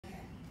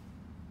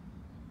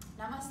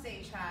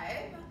Namaste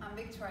tribe, I'm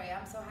Victoria.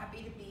 I'm so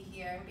happy to be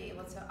here and be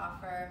able to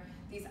offer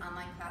these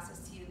online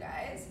classes to you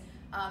guys.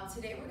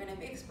 Today we're going to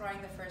be exploring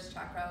the first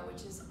chakra,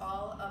 which is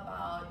all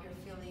about your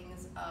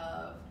feelings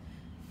of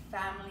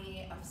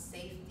family, of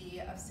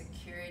safety, of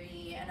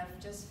security, and of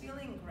just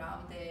feeling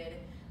grounded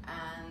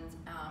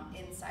and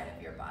inside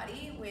of your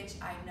body, which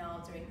I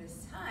know during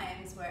these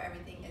times where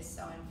everything is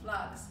so in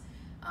flux,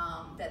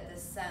 that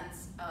this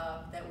sense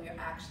of that we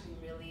actually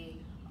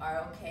really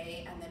are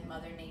okay, and that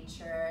Mother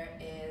Nature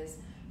is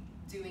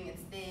doing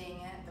its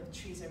thing, the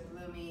trees are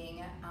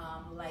blooming,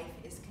 life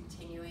is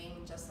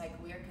continuing just like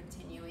we're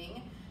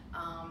continuing,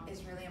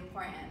 is really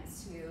important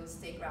to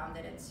stay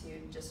grounded and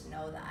to just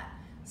know that.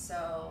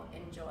 So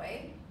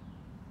enjoy.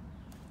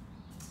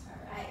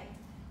 All right,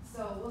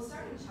 so we'll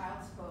start in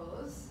child's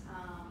pose.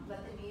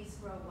 Let the knees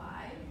grow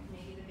wide,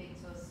 maybe the big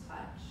toes touch.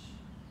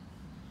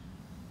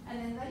 And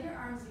then let your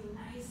arms be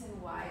nice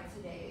and wide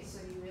today so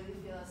you really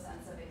feel a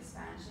sense of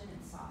expansion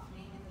and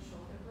softening in the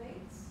shoulder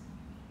blades.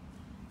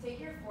 Take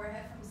your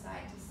forehead from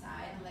side to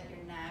side and let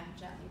your neck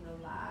gently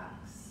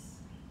relax.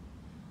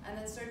 And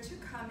then start to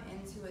come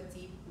into a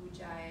deep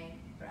ujjayi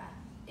breath.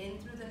 In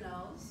through the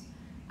nose,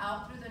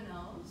 out through the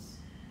nose,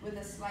 with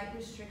a slight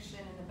restriction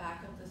in the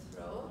back of the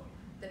throat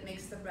that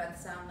makes the breath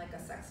sound like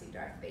a sexy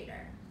Darth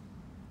Vader.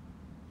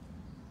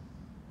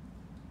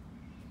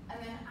 And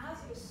then as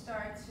you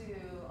start to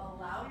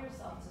allow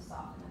yourself to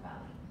soften the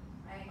belly,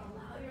 right?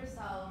 Allow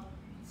yourself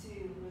to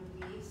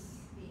release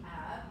the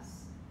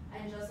abs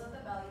and just let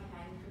the belly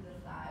hang through the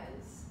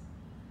thighs.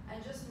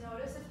 And just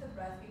notice if the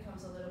breath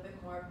becomes a little bit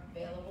more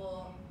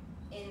available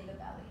in the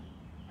belly,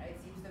 right?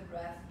 See if the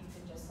breath, you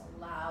can just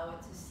allow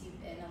it to seep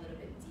in a little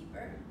bit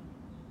deeper.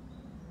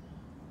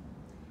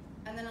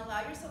 And then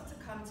allow yourself to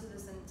come to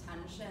this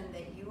intention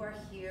that you are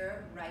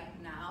here right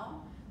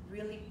now,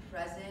 really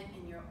present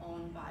in your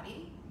own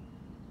body.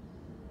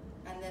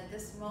 And that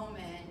this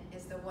moment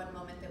is the one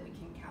moment that we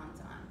can count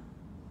on.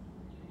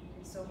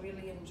 So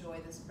really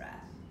enjoy this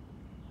breath.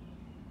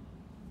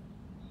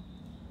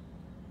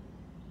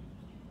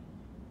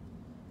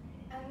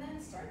 And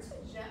then start to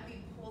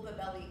gently pull the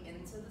belly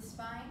into the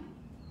spine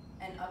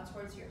and up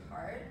towards your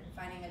heart,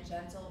 finding a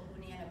gentle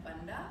Uddiyana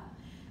Bandha.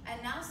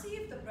 And now see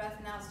if the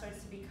breath now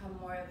starts to become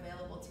more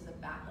available to the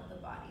back of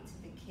the body,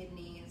 to the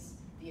kidneys,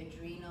 the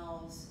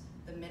adrenals,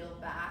 the middle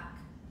back,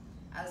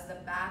 as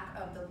the back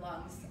of the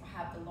lungs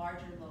have the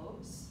larger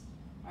lobes,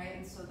 right?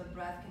 And so the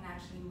breath can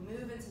actually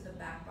move into the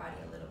back body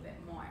a little bit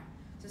more.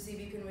 So see if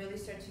you can really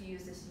start to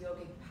use this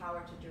yogic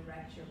power to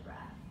direct your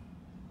breath.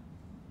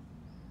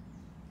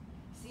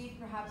 See if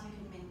perhaps you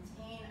can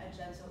maintain a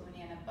gentle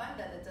Uddiyana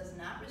Bandha that does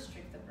not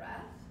restrict the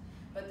breath,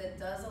 but that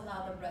does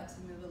allow the breath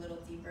to move a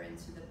little deeper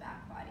into the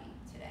back body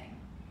today.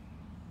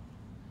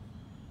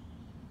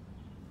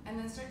 And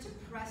then start to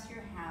press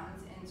your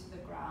hands into the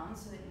ground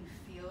so that you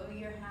feel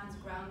your hands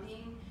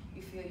grounding,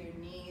 you feel your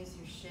knees,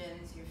 your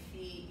shins, your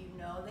feet, you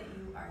know that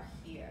you are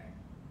here.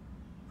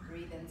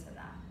 Breathe into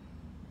that.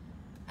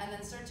 And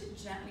then start to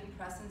gently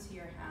press into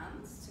your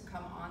hands to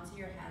come onto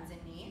your hands and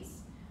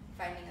knees,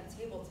 finding a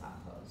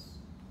tabletop pose.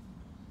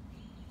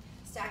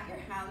 Stack your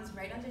hands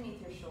right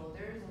underneath your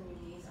shoulders and your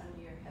knees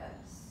under your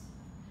hips.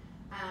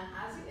 And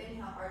as you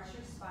inhale, arch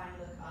your spine,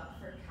 look up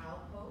for cow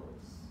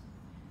pose.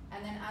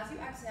 And then as you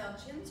exhale,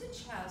 chin to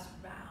chest,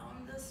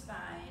 round the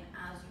spine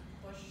as you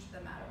push the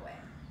mat away.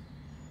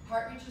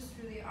 Heart reaches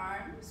through the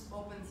arms,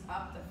 opens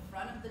up the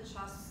front of the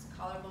chest,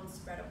 collarbones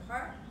spread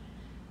apart.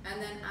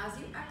 And then as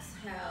you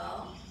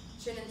exhale,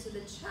 chin into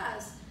the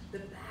chest, the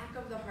back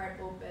of the heart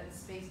opens,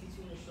 space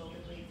between the shoulder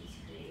blades is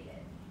created.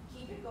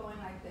 Keep it going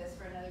like this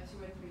for another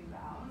 2 or 3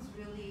 rounds,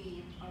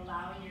 really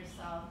allowing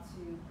yourself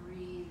to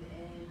breathe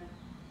in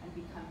and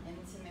become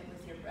intimate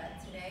with your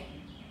breath today.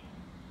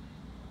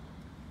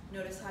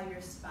 Notice how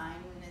your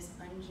spine is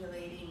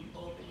undulating,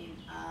 opening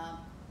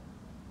up.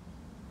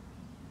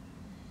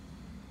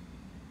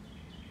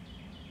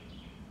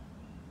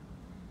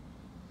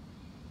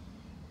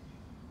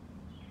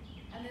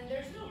 And then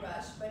there's no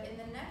rush, but in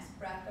the next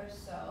breath or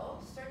so,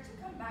 start to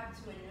come back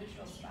to a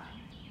neutral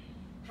spine.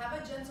 Have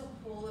a gentle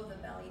pull of the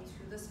belly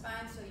to the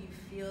spine so you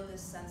feel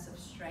this sense of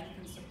strength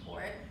and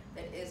support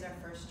that is our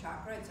first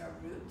chakra, it's our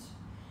root.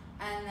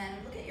 And then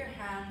look at your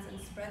hands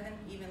and spread them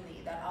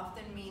evenly. That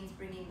often means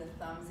bringing the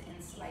thumbs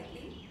in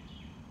slightly.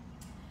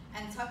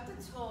 And tuck the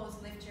toes,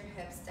 lift your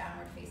hips,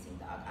 downward facing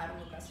dog, Adho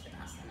Mukha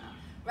Svanasana.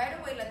 Right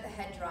away, let the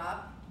head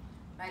drop.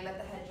 Right, let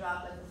the head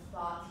drop, let the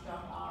thoughts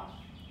drop off.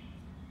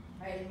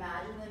 Right,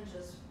 imagine them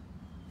just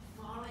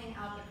falling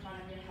out the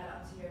front of your head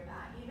up to your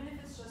back. Even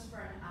if it's just for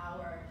an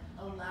hour,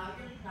 allow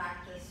your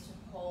practice to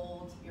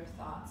hold your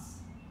thoughts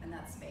in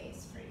that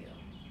space for you.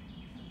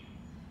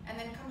 And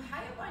then come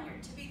high up on your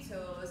tippy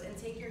toes and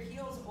take your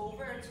heels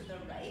over to the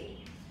right.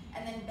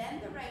 And then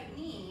bend the right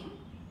knee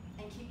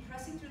and keep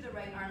pressing through the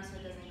right arm so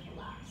it doesn't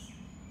collapse.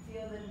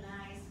 Feel the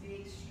nice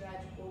big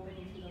stretch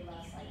opening through the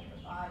left side of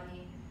the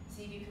body.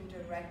 See if you can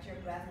direct your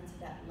breath into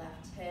that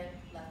left hip,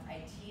 left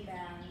IT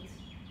band.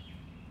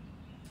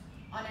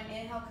 On an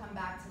inhale, come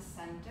back to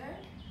center.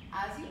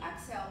 As you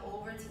exhale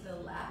over to the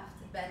left,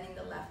 bending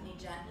the left knee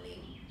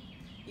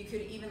You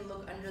could even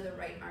look under the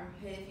right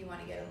armpit if you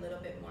want to get a little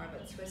bit more of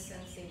a twist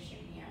sensation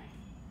here.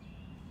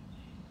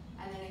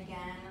 And then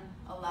again,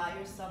 allow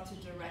yourself to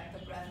direct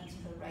the breath into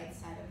the right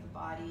side of the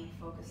body,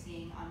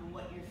 focusing on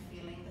what you're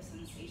feeling, the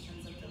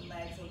sensations of the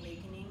legs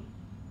awakening.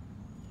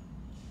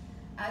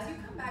 As you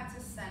come back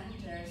to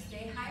center,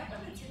 stay high up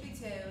on the tippy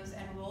toes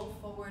and roll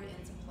forward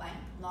into plank,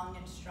 long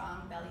and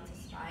strong, belly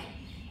to spine,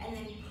 and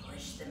then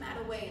push the mat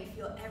away and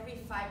feel every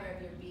fiber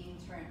of your being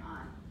turn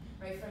on.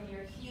 Right, from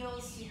your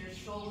heels to your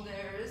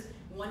shoulders,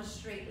 one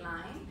straight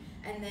line,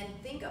 and then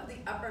think of the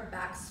upper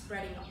back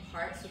spreading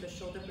apart so the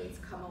shoulder blades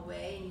come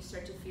away and you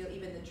start to feel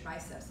even the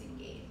triceps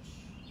engage.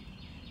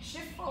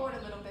 Shift forward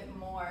a little bit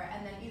more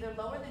and then either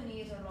lower the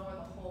knees or lower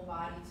the whole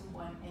body to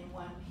one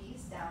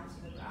piece down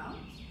to the ground,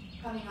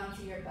 coming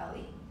onto your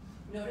belly.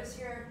 Notice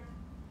your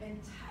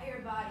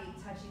entire body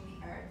touching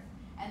the earth,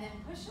 and then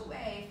push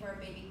away for a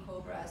baby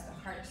cobra as the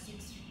heart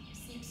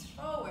seeps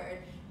forward,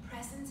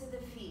 press into the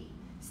feet.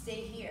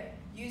 Stay here.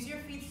 Use your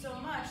feet so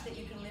much that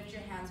you can lift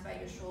your hands by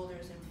your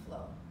shoulders and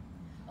flow.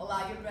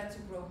 Allow your breath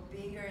to grow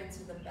bigger into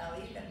the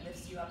belly that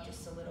lifts you up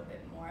just a little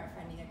bit more,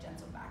 finding a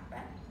gentle back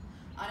bend.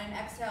 On an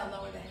exhale,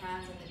 lower the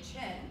hands and the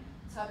chin.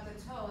 Tuck the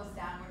toes,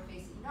 downward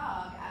facing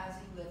dog as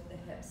you lift the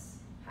hips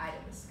high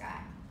to the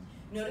sky.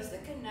 Notice the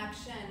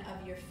connection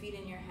of your feet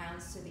and your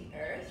hands to the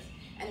earth,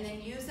 and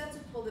then use that to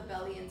pull the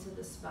belly into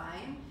the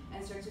spine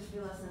and start to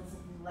feel a sense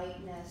of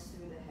lightness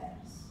through the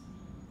hips.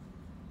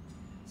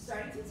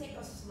 Starting to take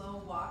a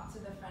slow walk to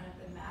the front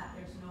of the mat.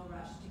 There's no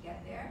rush to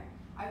get there.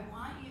 I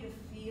want you to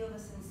feel the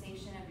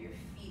sensation of your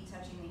feet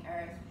touching the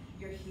earth,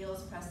 your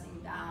heels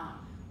pressing down.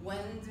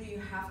 When do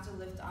you have to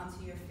lift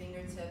onto your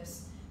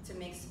fingertips to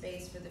make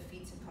space for the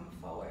feet to come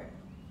forward?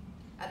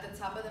 At the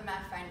top of the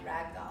mat, find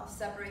ragdoll.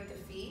 Separate the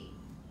feet,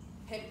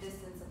 hip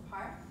distance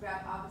apart,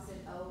 grab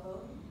opposite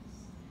elbows.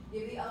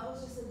 Give the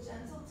elbows just a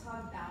gentle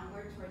tug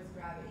downward towards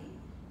gravity.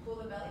 Pull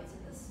the belly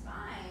to the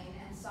spine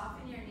and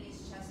soften your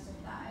knees, chest to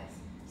thighs.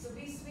 So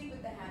be sweet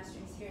with the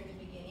hamstrings here in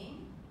the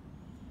beginning.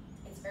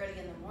 It's early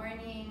in the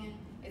morning,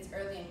 it's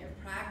early in your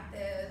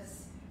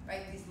practice,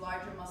 right? These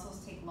larger muscles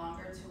take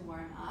longer to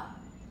warm up,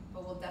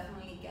 but we'll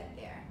definitely get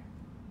there.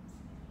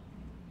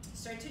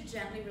 Start to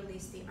gently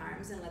release the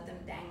arms and let them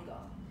dangle.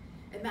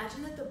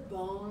 Imagine that the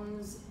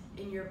bones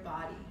in your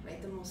body,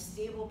 right? The most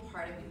stable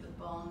part of you, the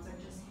bones are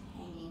just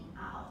hanging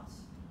out,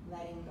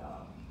 letting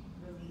go,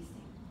 releasing.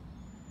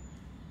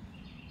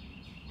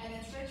 And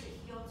then start to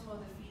heel toe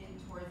the feet in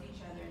towards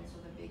each other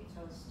until the big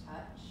toes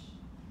touch,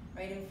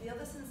 right? And feel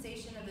the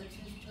sensation of the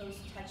two toes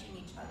touching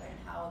each other and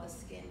how the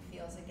skin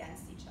feels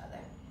against each other.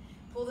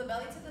 Pull the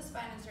belly to the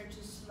spine and start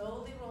to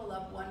slowly roll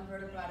up one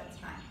vertebra at a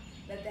time.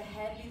 Let the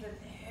head be the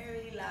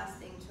very last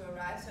thing to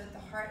arrive so that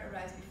the heart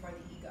arrives before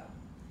the ego.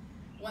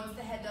 Once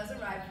the head does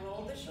arrive,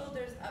 roll the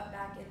shoulders up,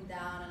 back, and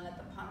down, and let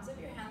the palms of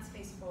your hands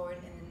face forward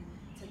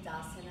into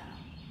Tadasana,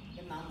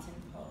 the mountain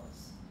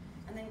pose.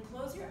 And then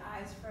close your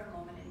eyes for a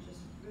moment and just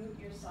root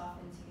yourself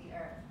into the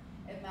earth.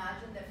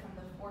 Imagine that from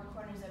the four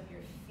corners of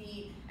your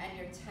feet and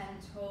your 10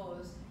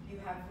 toes,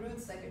 you have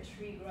roots like a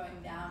tree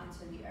growing down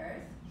into the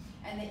earth,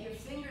 and that your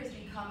fingers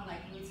become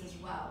like roots as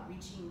well,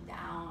 reaching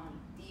down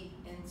deep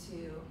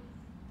into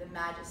the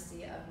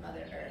majesty of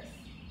Mother Earth.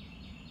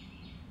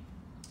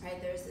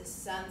 Right? There's this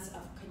sense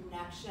of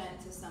connection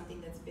to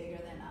something that's bigger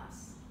than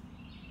us.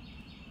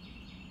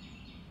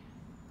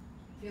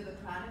 Feel the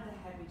crown of the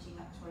head reaching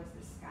up towards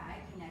the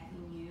sky,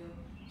 connecting you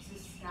to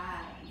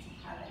sky and to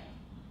heaven,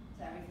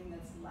 to everything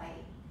that's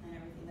light and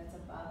everything that's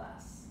above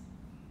us.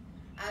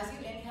 As you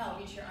inhale,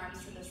 reach your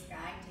arms to the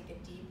sky, take a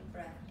deep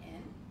breath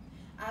in.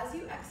 As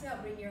you exhale,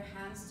 bring your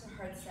hands to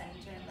heart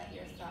center and let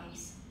your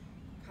thumbs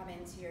come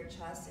into your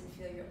chest and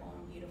feel your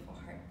own beautiful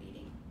heart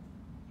beating.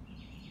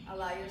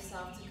 Allow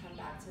yourself to come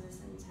back to this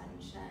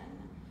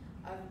intention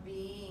of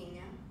being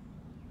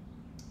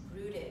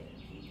rooted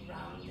and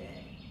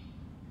grounded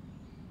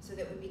so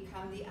that we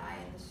become the eye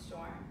in the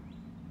storm,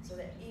 so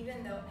that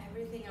even though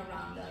everything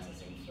around us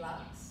is in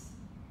flux,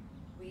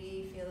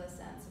 we feel a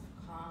sense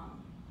of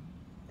calm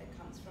that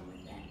comes from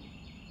within.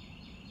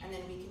 And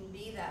then we can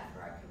be that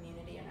for our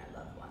community and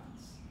our loved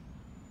ones.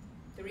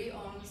 3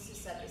 ohms to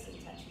set this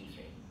intention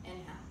free.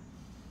 Inhale.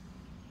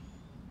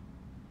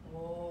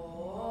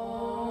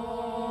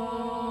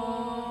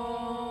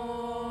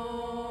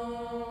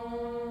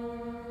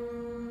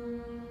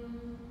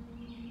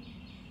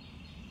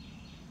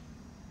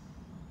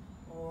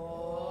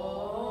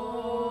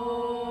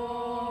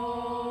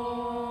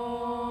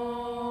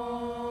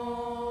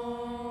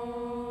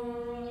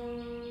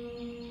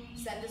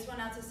 Send this one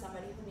out to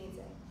somebody who needs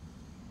it.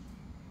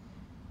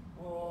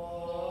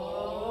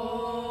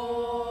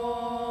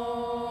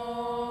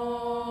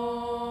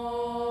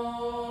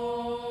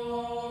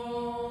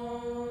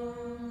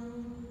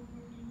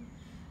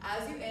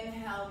 As you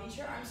inhale, reach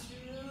your arms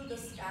through the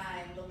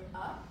sky, look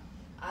up.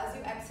 As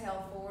you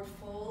exhale, forward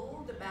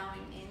fold the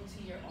bowing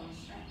into your own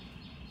strength.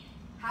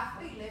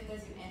 Halfway lift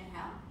as you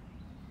inhale.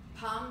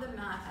 Palm the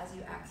mat as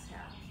you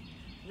exhale.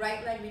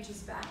 Right leg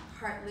reaches back,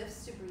 heart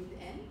lifts to breathe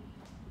in.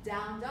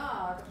 Down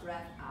dog,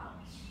 breath out.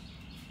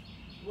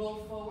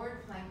 Roll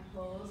forward, plank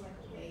pose like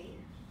a wave.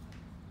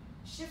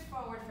 Shift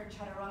forward for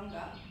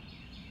chaturanga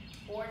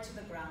or to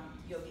the ground,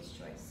 yogi's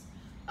choice.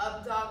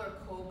 Up dog or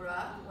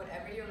cobra,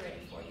 whatever you're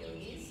ready for,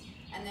 yogis.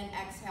 And then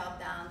exhale,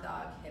 down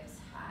dog, hips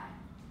high.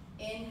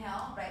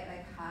 Inhale, right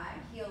leg high,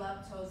 heel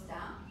up, toes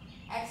down.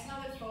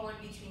 Exhale it forward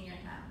between your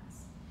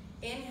hands.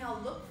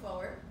 Inhale, look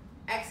forward.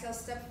 Exhale,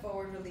 step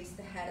forward, release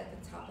the head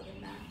at the top of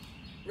the mat.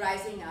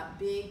 Rising up,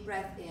 big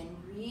breath in,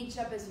 reach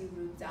up as you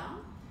root down.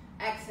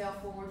 Exhale,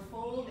 forward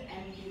fold,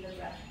 and breathe the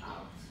breath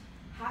out.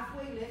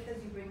 Halfway lift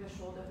as you bring the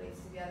shoulder blades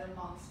together,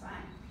 long spine.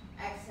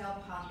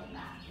 Exhale, palm the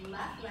mat.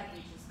 Left leg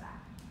reaches back.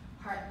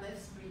 Heart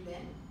lifts, breathe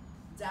in.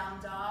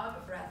 Down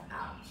dog, breath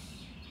out.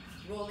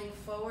 Rolling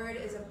forward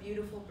is a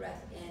beautiful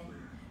breath in.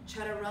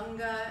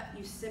 Chaturanga,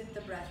 you sip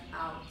the breath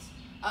out.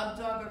 Up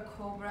dog or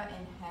cobra,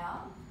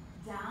 inhale.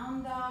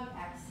 Down dog,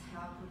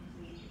 exhale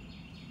completely.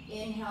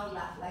 Inhale,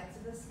 left leg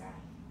to the sky.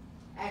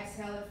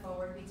 Exhale it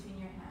forward between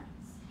your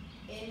hands.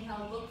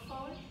 Inhale, look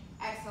forward.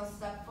 Exhale,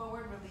 step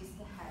forward, release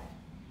the head.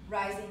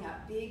 Rising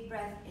up, big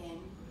breath in.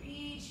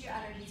 Reach your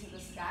energy to the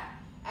sky.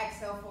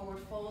 Exhale, forward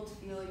fold,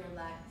 feel your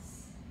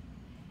legs.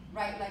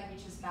 Right leg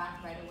reaches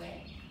back right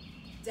away.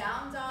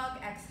 Down dog,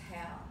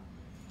 exhale.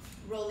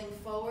 Rolling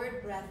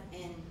forward, breath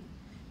in.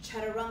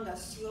 Chaturanga,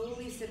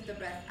 slowly sip the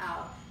breath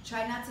out.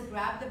 Try not to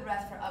grab the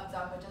breath for up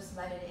dog, but just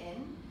let it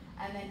in.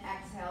 And then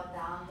exhale,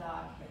 down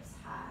dog, hips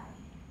high.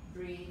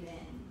 Breathe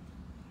in.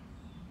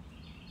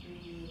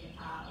 Breathe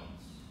out.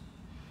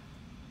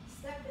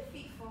 Step the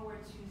feet forward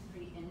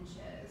 2-3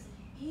 inches.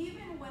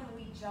 Even when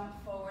we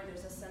jump forward,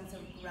 there's a sense of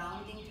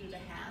grounding through the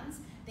hands.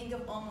 Think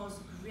of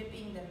almost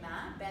gripping the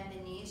mat. Bend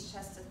the knees,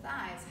 chest to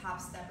thighs, hop,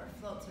 step, or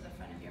float to the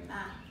front of your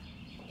mat.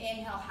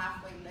 Inhale,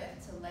 halfway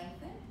lift to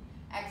lengthen.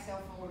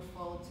 Exhale, forward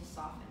fold to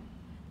soften.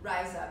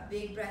 Rise up,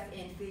 big breath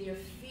in. Feel your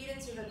feet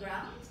into the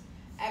ground.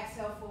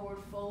 Exhale,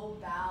 forward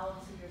fold, bow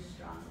to your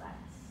strong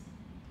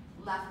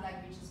legs. Left leg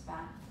reaches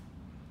back.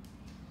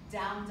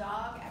 Down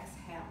dog,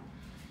 exhale.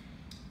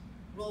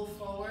 Roll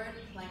forward,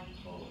 plank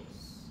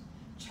pose.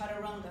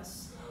 Chaturanga,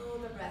 slow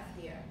the breath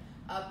here.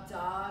 Up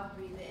dog,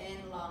 breathe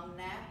in, long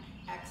neck.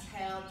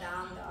 Exhale,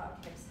 down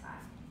dog, hips high.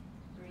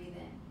 Breathe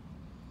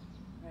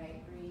in.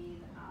 Right,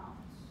 breathe out.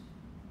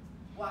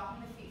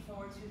 Walking the feet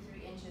forward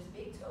 2-3 inches.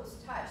 Big toes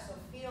touch, so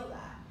feel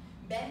that.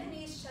 Bend the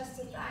knees, chest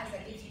to thighs.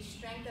 That gives you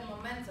strength and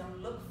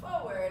momentum. Look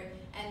forward,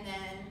 and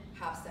then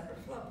hop, step,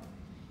 or float.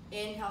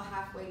 Inhale,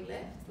 halfway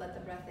lift. Let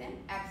the breath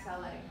in. Exhale,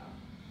 let it go.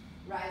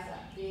 Rise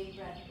up, big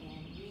breath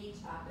in. Reach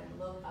up and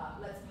look up.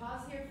 Let's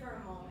pause here for a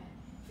moment.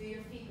 Feel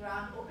your feet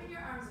ground. Open your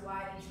arms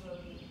wide into a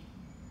V.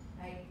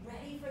 Right?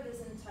 Ready for this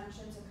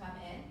intention to come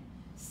in.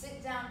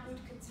 Sit down,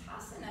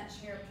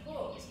 Utkatasana, chair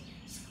pose.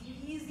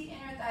 Squeeze the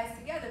inner thighs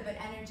together, but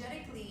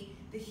energetically,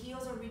 the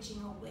heels are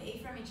reaching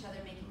away from each other,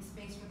 making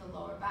space for the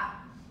lower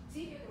back.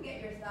 See if you can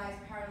get your thighs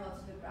parallel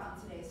to the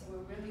ground today. So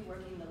we're really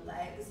working the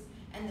legs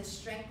and the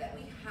strength that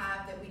we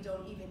have that we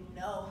don't even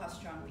know how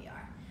strong we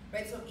are.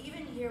 Right, so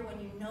even here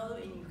when you know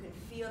and you can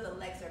feel the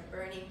legs are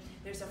burning,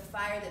 there's a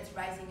fire that's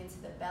rising into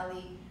the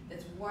belly,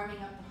 that's warming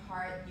up the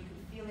heart, you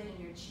can feel it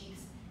in your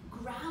cheeks.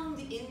 Ground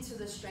into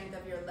the strength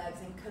of your legs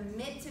and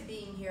commit to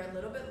being here a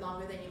little bit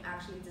longer than you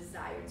actually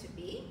desire to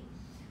be.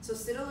 So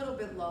sit a little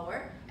bit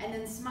lower and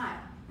then smile,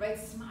 right?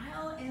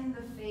 Smile in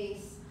the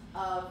face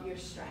of your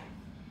strength,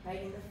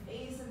 right? In the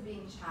face of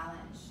being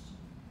challenged.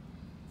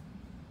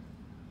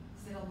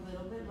 Sit a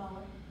little bit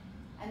lower.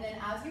 And then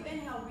as you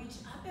inhale, reach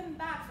up and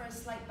back for a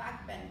slight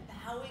back bend,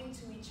 bowing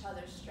to each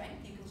other's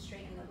strength. You can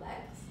straighten the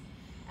legs.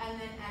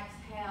 And then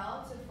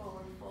exhale to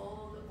forward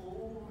fold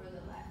over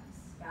the legs,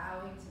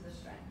 bowing to the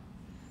strength.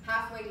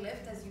 Halfway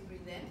lift as you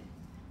breathe in.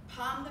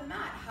 Palm the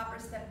mat, hop or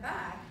step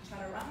back,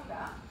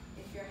 chaturanga,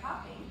 if you're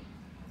hopping.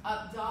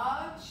 Up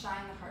dog,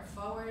 shine the heart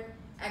forward.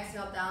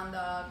 Exhale, down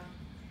dog,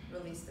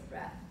 release the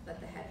breath. Let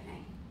the head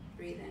hang.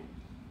 Breathe in.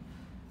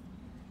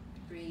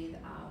 Breathe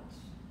out.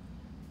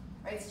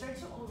 Right, start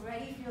to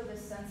already feel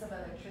this sense of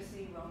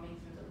electricity roaming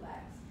through the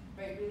legs.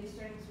 Right, really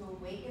starting to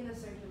awaken the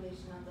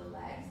circulation of the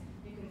legs.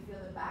 You can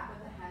feel the back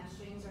of the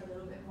hamstrings are a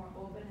little bit more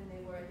open than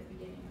they were at the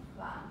beginning of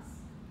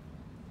class.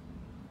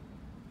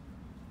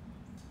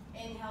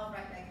 Inhale,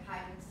 right leg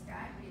high to the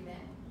sky, breathe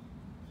in.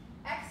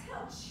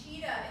 Exhale,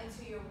 cheetah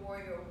into your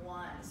warrior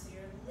one. So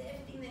you're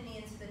lifting the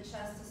knee into the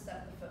chest to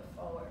step the foot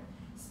forward.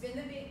 Spin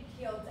the big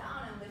heel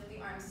down and lift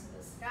the arms to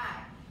the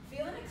sky.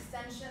 Feel an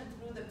extension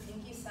through the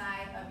pinky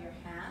side of your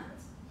hand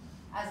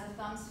as the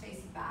thumbs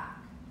face back.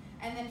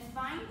 And then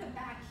find the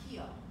back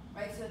heel,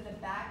 right? So the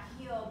back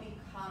heel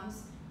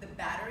becomes the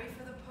battery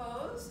for the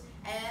pose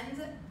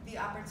and the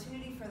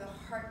opportunity for the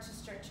heart to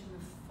start to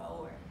move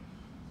forward.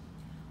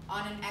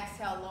 On an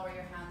exhale, lower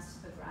your hands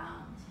to the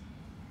ground.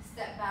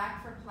 Step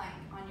back for plank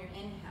on your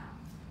inhale.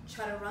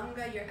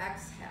 Chaturanga, your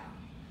exhale.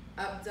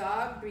 Up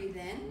dog, breathe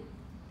in.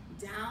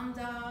 Down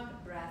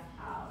dog, breath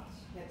out.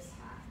 Hips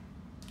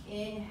high.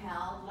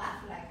 Inhale,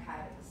 left leg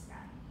high to the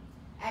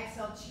sky.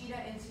 Exhale,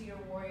 cheetah into your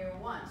warrior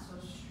one. So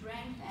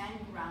strength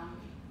and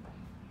grounding.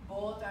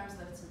 Both arms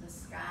lift to the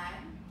sky.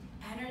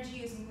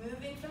 Energy is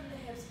moving from the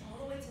hips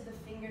all the way to the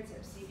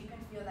fingertips. So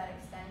feel that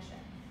extension.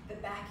 The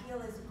back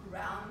heel is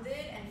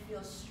grounded and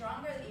feels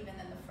stronger even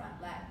than the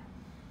front leg.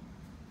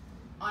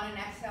 On an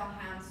exhale,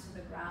 hands to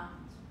the ground.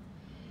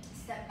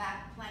 Step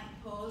back, plank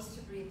pose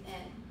to breathe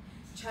in.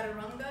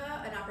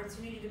 Chaturanga, an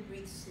opportunity to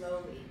breathe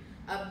slowly.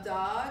 Up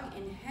dog,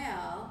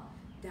 inhale.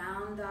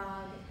 Down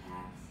dog,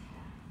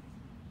 exhale.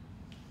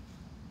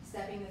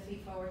 Stepping the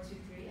feet forward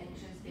 2-3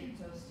 inches, big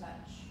toes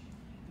touch.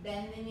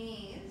 Bend the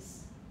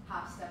knees,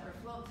 half step or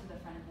float to the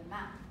front of the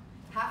mat.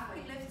 Halfway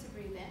lift to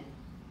breathe in.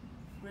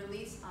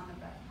 Release on the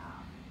breath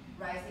out.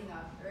 Rising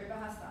up, Urdhva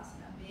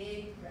Hastasana,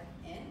 big breath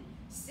in.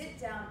 Sit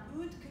down,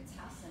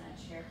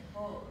 Utkatasana, chair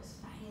pose,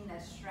 finding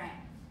that strength.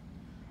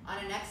 On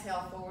an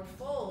exhale, forward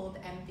fold,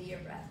 empty your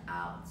breath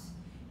out.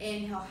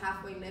 Inhale,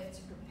 halfway lift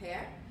to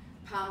prepare.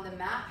 Palm the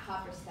mat,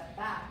 hop or step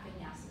back,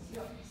 Vinyasa is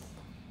yours.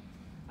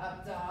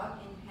 Up dog,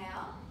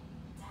 inhale.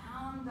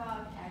 Down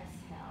dog,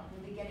 exhale.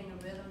 Really getting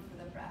a rhythm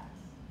for the breath.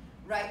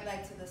 Right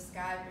leg to the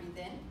sky,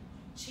 breathe in.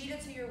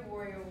 Cheetah to your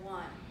warrior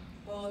one.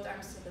 Both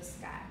arms to the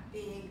sky.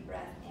 Big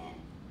breath in.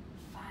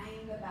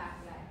 Find the back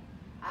leg.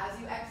 As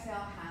you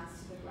exhale,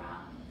 hands to the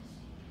ground.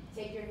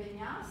 Take your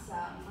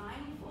vinyasa,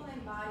 mindful in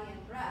body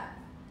and breath,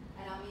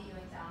 and I'll meet you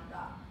in down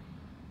dog.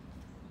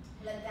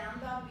 Let down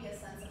dog be a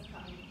sense of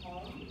coming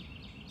home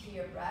to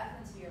your breath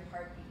and to your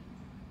heartbeat.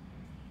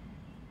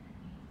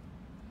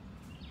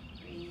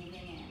 Breathing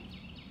in.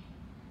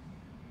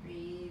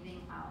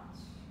 Breathing out.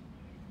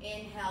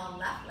 Inhale,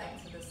 left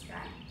leg to the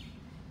sky.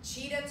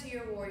 Cheetah to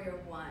your warrior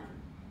one.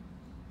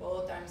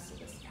 Both arms to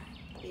the sky.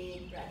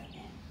 Big breath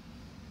in.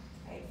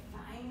 Right,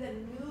 find a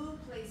new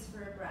place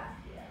for a breath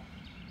here.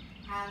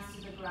 Hands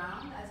to the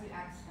ground as you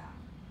exhale.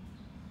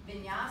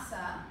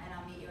 Vinyasa, and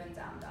I'll meet you in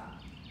down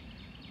dog.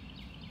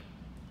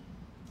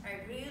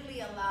 I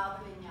really allow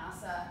the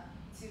vinyasa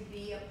to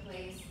be a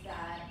place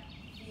that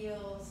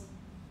feels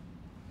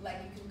like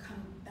you can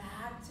come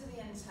back to the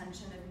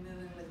intention of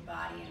moving with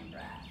body and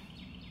breath.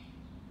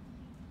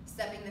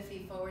 Stepping the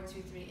feet forward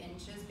 2-3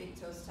 inches, big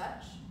toes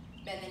touch.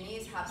 Bend the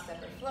knees, half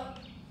step or float.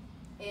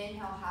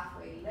 Inhale,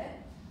 halfway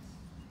lift.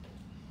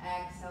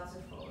 Exhale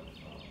to forward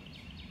fold.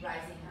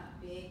 Rising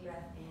up, big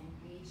breath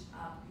in, reach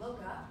up,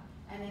 look up,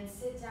 and then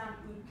sit down,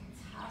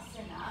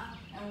 Utkatasana,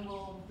 and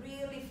we'll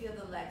really feel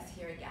the legs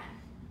here again.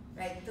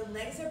 Right? The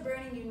legs are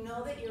burning, you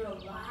know that you're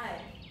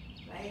alive,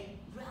 right?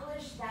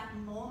 Relish that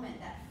moment,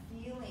 that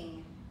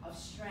feeling of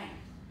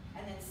strength,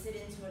 and then sit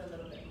into it a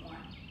little bit more.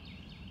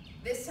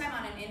 This time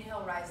on an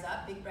inhale, rise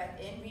up, big breath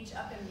in, reach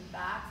up and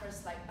back for a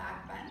slight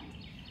back bend.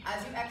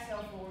 As you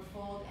exhale, forward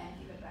fold,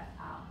 empty the breath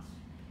out.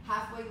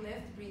 Halfway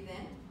lift, breathe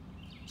in.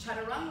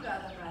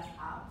 Chaturanga, the breath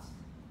out.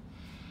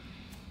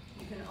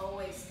 You can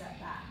always step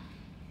back.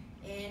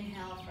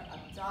 Inhale for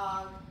up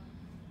dog.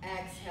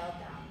 Exhale,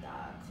 down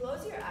dog.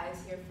 Close your eyes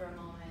here for a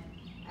moment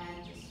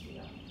and just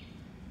feel.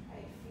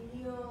 Right?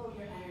 Feel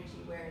your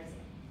energy. Where is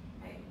it?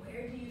 Right?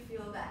 Where do you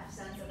feel that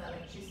sense of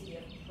electricity,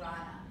 of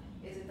prana?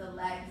 Is it the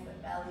legs, the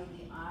belly,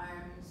 the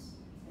arms,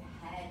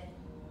 the head?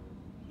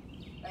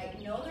 Right?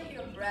 Know that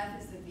your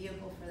breath is the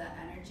vehicle for that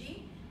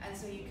energy, and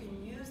so you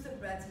can use the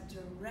breath to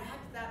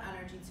direct that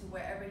energy to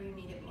wherever you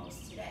need it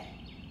most today.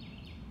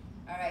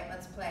 All right,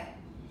 let's play.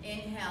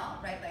 Inhale,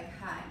 right leg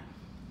high.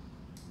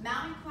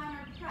 Mountain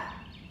climber prep.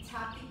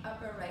 Tap the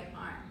upper right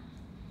arm.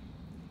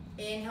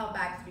 Inhale,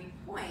 back 3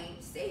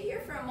 point. Stay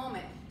here for a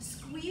moment.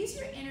 Squeeze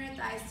your inner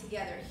thighs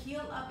together.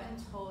 Heel up and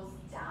toes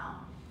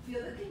down.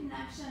 Feel the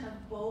connection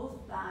of both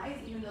thighs,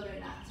 even though they're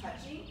not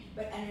touching,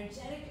 but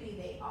energetically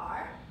they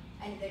are,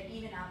 and they're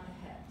even out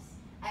the hips.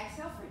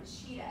 Exhale for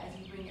cheetah as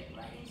you bring it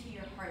right into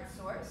your heart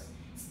source.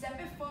 Step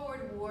it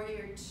forward,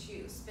 warrior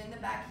two. Spin the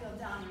back heel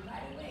down, and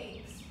right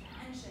away,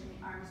 expansion,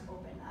 the arms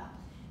open up.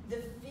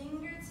 The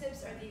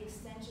fingertips are the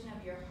extension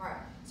of your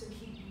heart, so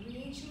keep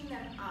reaching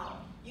them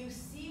out. You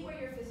see where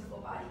your physical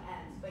body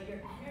ends, but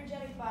your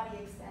energetic body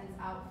extends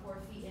out 4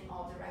 feet in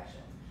all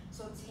directions.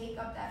 So take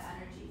up that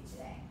energy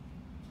today,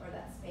 or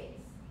that space.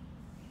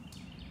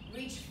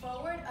 Reach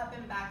forward, up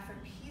and back for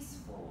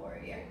peaceful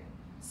warrior.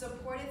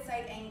 Supported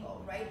side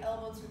angle, right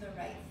elbow to the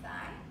right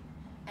thigh,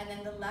 and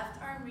then the left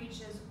arm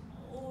reaches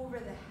over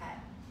the head.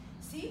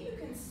 See if you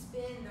can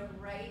spin the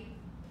right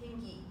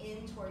pinky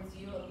in towards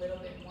you a little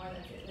bit more.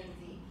 That's it,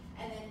 Lindsay.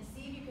 And then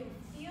see if you can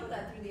feel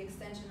that through the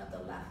extension of the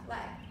left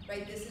leg,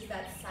 right? This is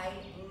that side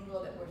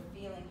angle that we're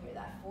feeling here,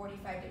 that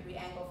 45-degree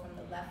angle from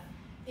the left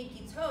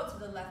pinky toe to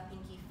the left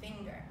pinky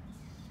finger.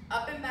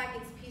 Up and back,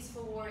 it's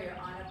peaceful warrior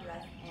on a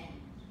breath in.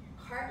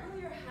 Cartwheel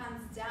your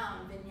hands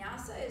down.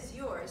 Vinyasa is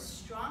yours.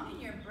 Strong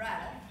in your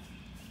breath.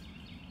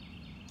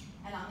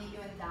 And I'll meet you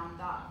in down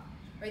dog.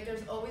 Right,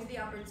 there's always the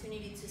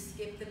opportunity to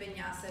skip the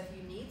vinyasa if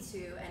you need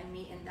to and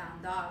meet in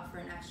down dog for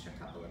an extra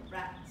couple of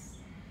breaths.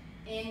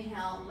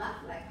 Inhale,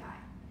 left leg high.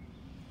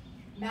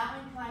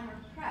 Mountain climber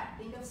prep.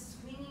 Think of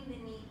swinging the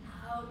knee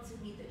out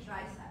to meet the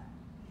tricep.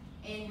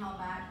 Inhale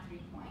back, 3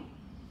 point.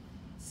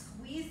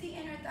 Squeeze the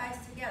inner thighs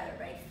together,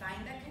 right?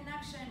 Find that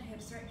connection,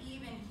 hips are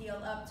even,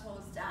 heel up,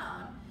 toes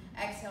down.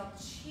 Exhale,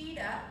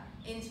 cheetah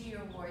into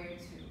your warrior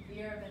two,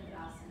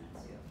 Virabhadrasana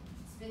two.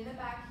 Spin the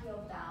back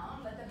heel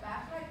down, let the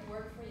back leg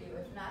work for you.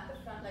 If not,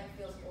 the front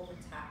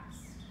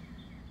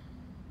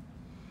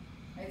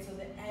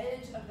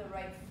edge of the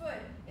right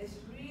foot is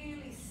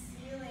really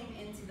sealing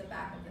into the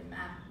back of the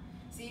mat.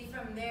 See,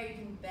 from there you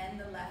can bend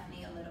the left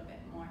knee a little bit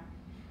more.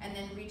 And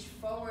then reach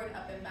forward,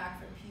 up and back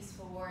for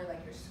peaceful warrior,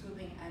 like you're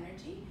scooping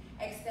energy.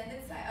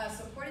 Extended side,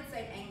 supported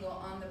side angle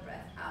on the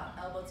breath out,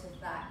 elbow to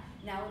thigh.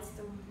 Now it's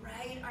the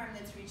right arm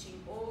that's reaching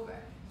over.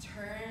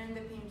 Turn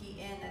the pinky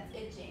in, that's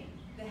itching.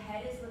 The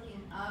head is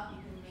looking up. You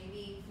can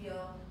maybe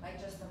feel like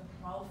just the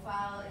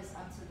profile is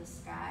up to the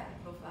sky,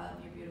 the profile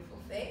of your beautiful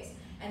face.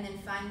 And then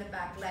find the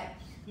back leg.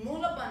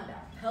 Mula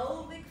Bandha,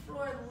 pelvic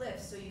floor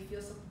lifts so you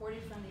feel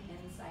supported from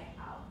the inside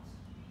out.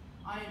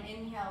 On an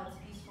inhale, it's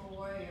peaceful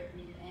warrior,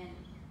 breathe in.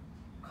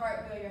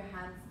 Cartwheel your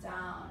hands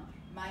down.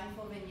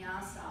 Mindful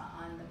vinyasa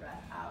on the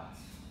breath out.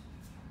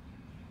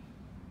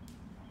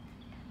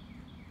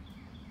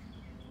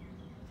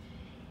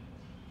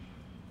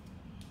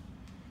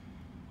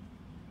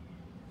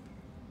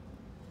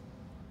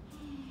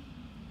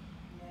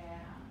 Yeah,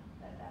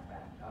 let that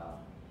breath go.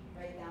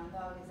 Right, down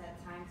dog is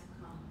that time to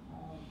come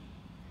home.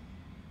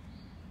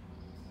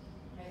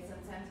 Right,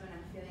 sometimes when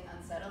I'm feeling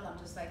unsettled, I'm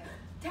just like,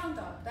 down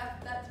dog.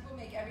 That will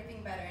make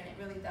everything better, and it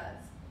really does.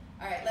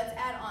 All right, let's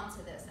add on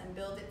to this and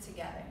build it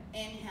together.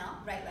 Inhale,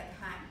 right leg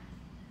high.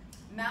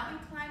 Mountain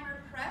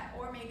climber prep,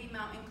 or maybe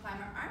mountain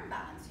climber arm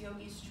balance,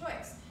 yogi's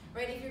choice.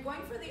 Right, if you're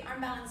going for the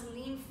arm balance,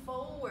 lean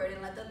forward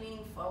and let the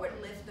leaning forward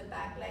lift the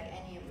back leg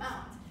any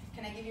amount.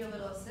 Can I give you a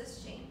little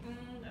assist, Jane?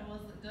 I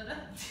wasn't good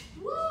at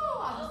it. Woo!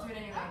 I'll just do it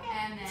anyway. Okay.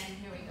 And then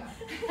here we go.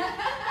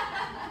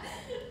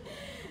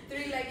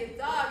 Three-legged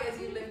dog as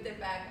you lift it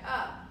back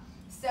up.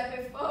 Step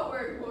it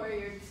forward,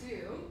 warrior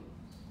two.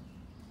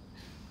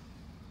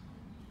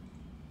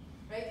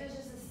 Right, there's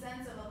just a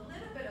sense of a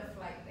little bit of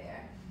flight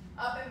there.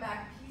 Up and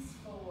back,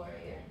 peaceful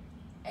warrior.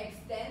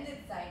 Extended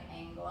side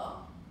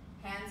angle.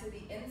 Hand to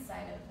the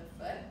inside of the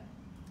foot.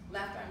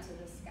 Left arm to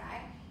the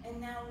sky. And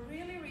now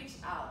really reach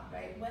out,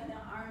 right? When the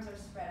arms are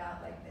spread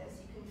out like this,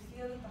 you can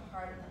feel that the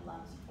heart and the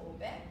lungs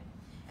open.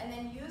 And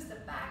then use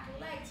the back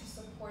leg to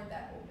support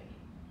that opening.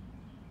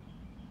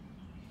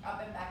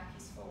 Up and back,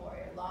 peaceful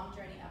warrior. Long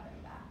journey up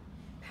and back.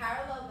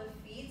 Parallel the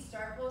feet.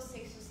 Star pose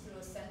takes us through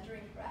a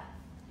centering breath.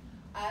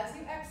 As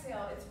you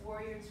exhale, it's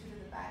warrior two to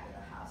the back of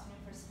the house.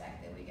 New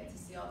perspective, we get to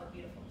see all the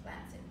beautiful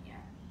plants in here.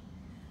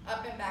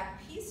 Up and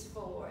back,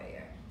 peaceful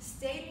warrior.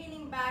 Stay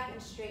leaning back and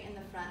straighten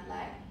the front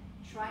leg.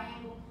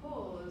 Triangle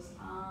pose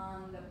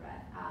on the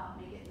breath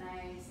out. Make it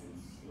nice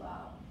and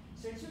slow.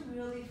 Start to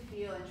really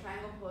feel, in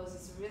triangle pose,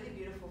 it's a really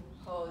beautiful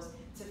pose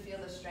to feel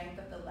the strength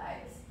of the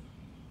legs.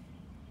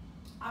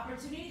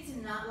 Opportunity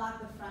to not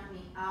lock the front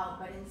knee out,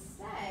 but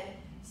instead,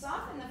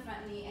 soften the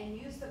front knee and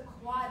use the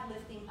quad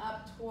lifting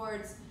up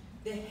towards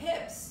the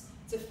hips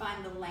to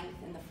find the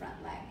length in the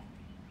front leg.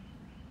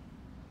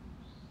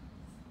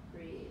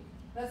 Breathe.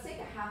 Let's take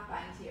a half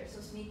bind here.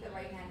 So sneak the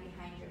right hand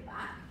behind your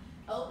back.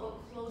 Elbow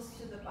close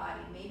to the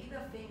body. Maybe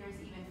the fingers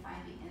even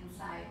find the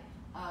inside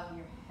of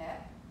your hip.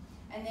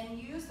 And then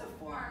use the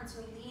forearm to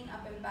lean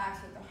up and back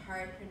so that the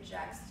heart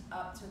projects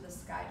up to the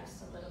sky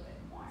just a little bit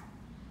more.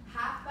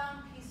 Half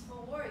bound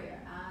peaceful warrior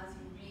as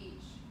you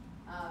reach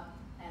up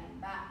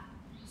and back.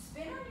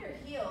 Spin on your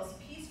heels.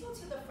 Peaceful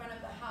to the front of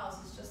the house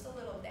is just a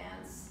little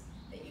dance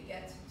that you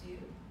get to do.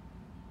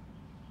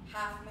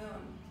 Half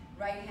moon.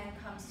 Right hand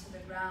comes to the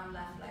ground,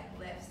 left leg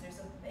lifts. There's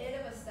a bit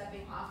of a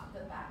stepping off of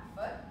the back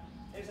foot.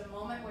 There's a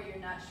moment where you're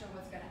not sure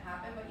what's going to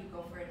happen, but you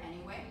go for it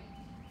anyway.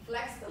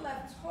 Flex the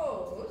left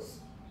toes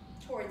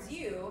towards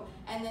you,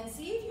 and then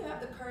see if you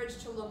have the courage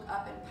to look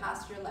up and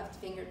past your left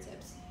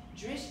fingertips.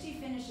 Drishti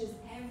finishes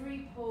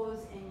every pose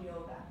in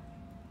yoga.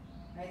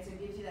 Right, so it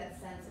gives you that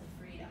sense of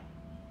freedom.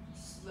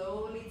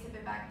 Slowly tip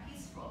it back,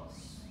 peaceful,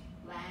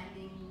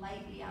 landing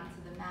lightly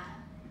onto the mat.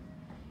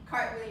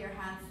 Cartwheel your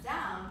hands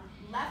down,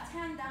 left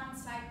hand down,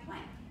 side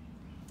plank.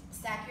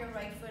 Stack your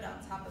right foot on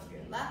top of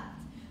your left.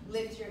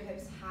 Lift your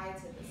hips high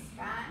to the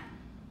sky.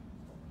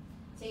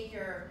 Take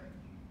your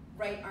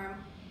right arm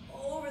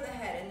over the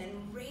head and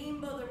then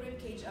rainbow the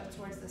ribcage up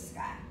towards the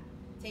sky.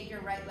 Take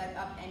your right leg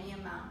up any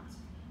amount.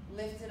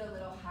 Lift it a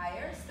little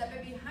higher. Step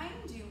it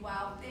behind you,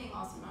 wild thing,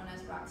 also known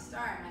as rock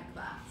star in my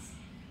class.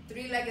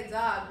 Three-legged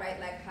dog, right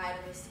leg high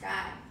to the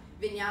sky.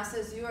 Vinyasa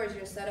is yours.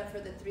 You're set up for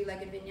the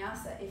three-legged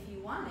vinyasa if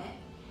you want it.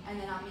 And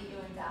then I'll meet you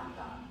in down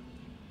dog.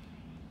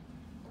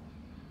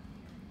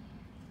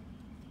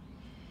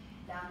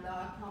 Down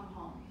dog, come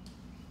home.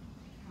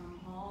 Come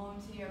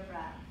home to your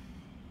breath.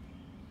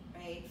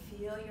 Right?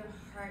 Feel your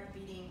heart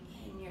beating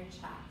in your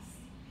chest.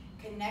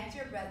 Connect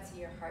your breath to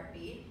your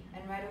heartbeat,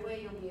 and right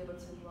away you'll be able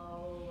to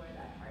lower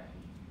that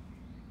heartbeat.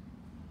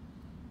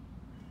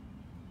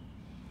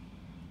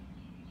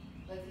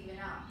 Let's even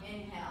out.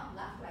 Inhale,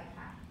 left leg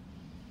high.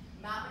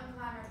 Mountain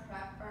climber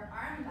prep for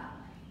arm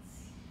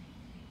balance.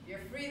 You're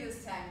free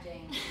this time,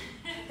 Jane.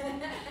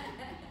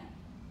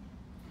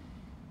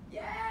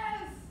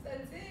 Yes,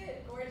 that's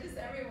it. Gorgeous,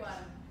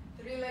 everyone.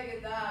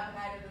 Three-legged dog,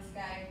 high to the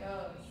sky it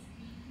goes.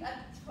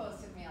 That pose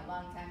took me a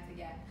long time to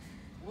get.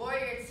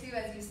 Warrior two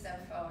as you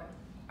step forward.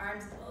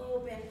 Arms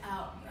open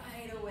out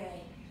right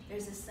away.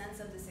 There's a sense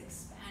of this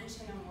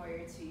expansion in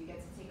warrior two. You get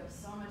to take up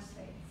so much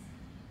space.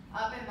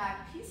 Up and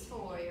back, peaceful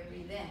warrior,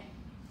 breathe in.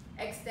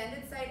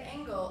 Extended side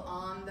angle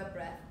on the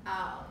breath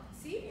out.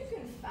 See if you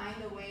can find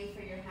a way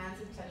for your hands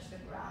to touch the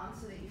ground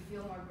so that you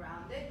feel more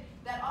grounded.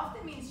 That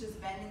often means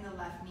just bending the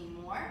left knee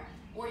more,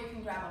 or you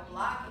can grab a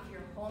block. If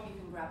you're home, you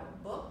can grab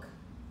a book.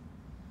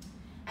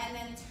 And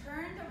then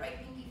turn the right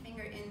pinky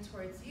finger in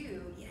towards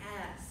you,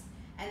 yes.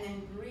 And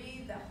then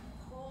breathe the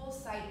whole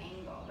side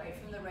angle, right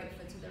from the right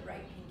foot to the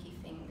right pinky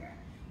finger.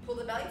 Pull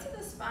the belly to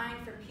the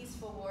spine for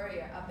peaceful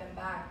warrior, up and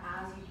back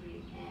as you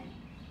breathe in.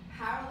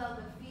 Parallel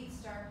the feet,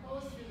 start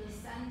pose through the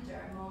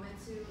center, moment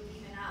to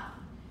even out.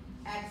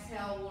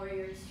 Exhale,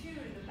 warrior two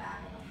to the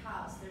back of the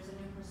house. There's a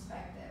new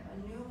perspective,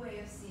 a new way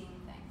of seeing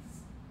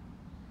things.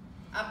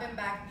 Up and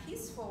back,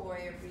 peaceful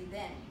warrior, breathe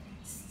in.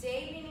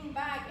 Stay leaning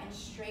back and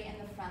straighten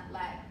the front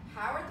leg.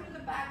 Power through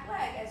the back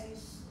leg as you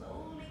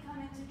slowly come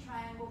into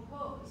triangle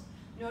pose.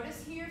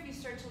 Notice here if you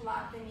start to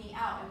lock the knee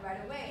out, and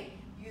right away,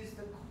 use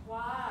the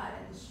quad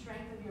and the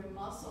strength of your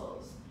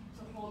muscles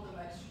to hold the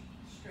leg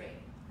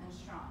straight and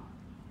strong.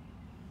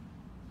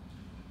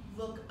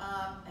 Look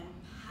up and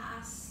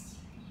past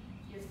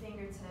your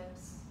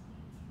fingertips.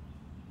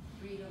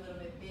 Breathe a little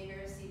bit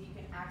bigger. See if you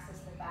can access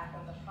the back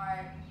of the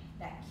heart,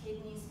 that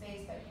kidney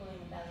space by pulling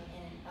the belly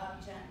in and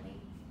up gently.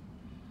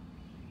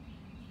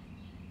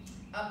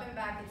 Up and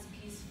back, it's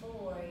peaceful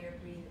warrior,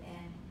 breathe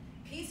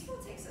in. Peaceful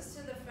takes us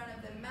to the front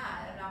of the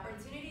mat, an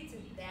opportunity to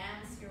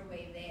dance your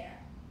way there.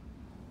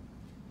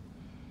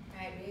 All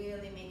right,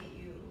 really make it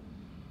you.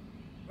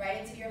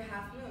 Right into your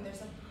half moon.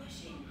 There's a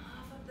pushing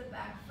off of the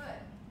back foot,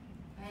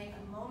 right?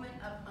 A moment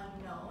of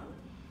unknown.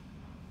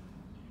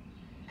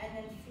 And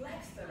then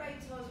flex the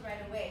right toes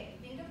right away.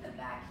 Think of the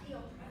back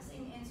heel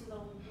pressing into the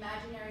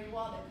imaginary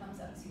wall that comes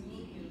up to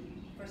meet you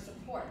for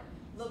support.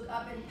 Look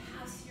up and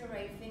past your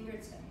right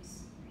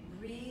fingertips.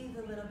 Breathe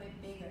a little bit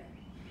bigger.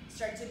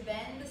 Start to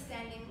bend the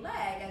standing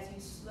leg as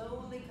you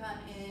slowly come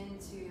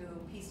into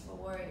peaceful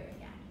warrior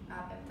again.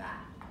 Up and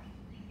back.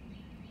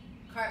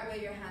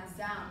 Cartwheel your hands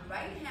down.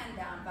 Right hand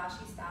down,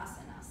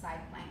 Vashisthasana,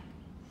 side plank.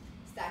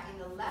 Stacking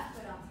the left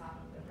foot on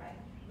top of the right.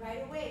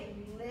 Right away,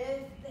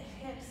 lift the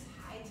hips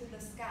high to the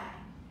sky.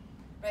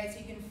 Right, so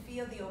you can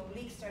feel the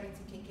oblique starting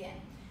to kick in.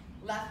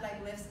 Left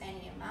leg lifts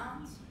any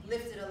amount.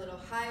 Lift it a little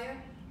higher.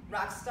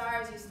 Rock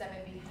stars, you step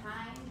it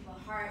behind. The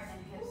heart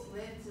and hips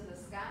lift to the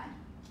sky.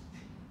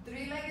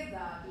 Three-legged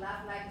dog,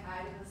 left leg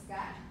high to the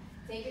sky.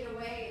 Take it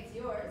away, it's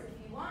yours.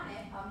 If you want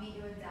it, I'll meet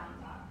you in down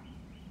dog.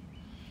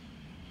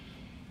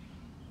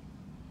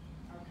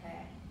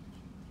 Okay.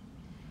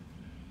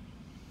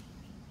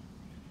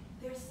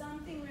 There's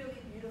something really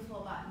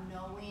beautiful about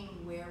knowing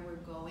where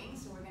we're going,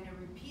 so we're gonna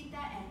repeat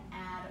that and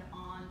add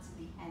on to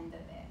the end of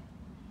it.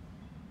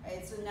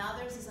 Right, so now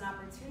there's an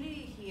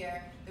opportunity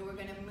here that we're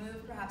gonna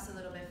move perhaps a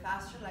little bit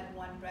faster, like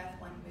one breath,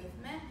 one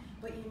movement,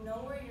 but you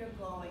know where you're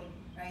going,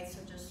 right? So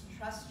just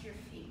trust your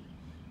feet.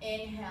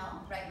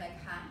 Inhale, right leg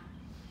high.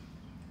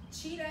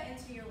 Cheetah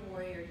into your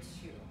warrior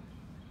two.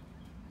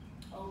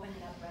 Open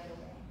it up right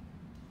away.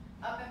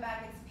 Up and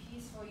back, it's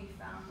peaceful, you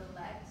found the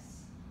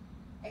legs.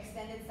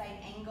 Extended side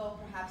angle,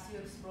 perhaps you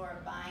explore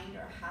a bind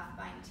or a half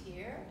bind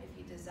here if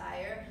you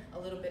desire a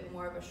little bit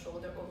more of a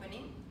shoulder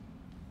opening.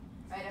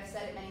 Right, I've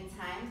said it many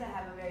times, I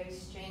have a very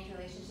strange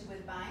relationship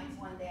with binds.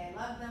 One day I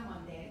love them,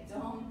 one day I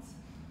don't.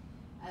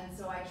 And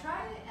so I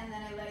try it and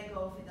then I let it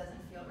go if it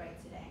doesn't feel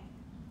right today.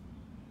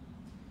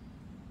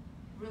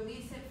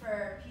 Release it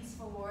for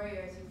peaceful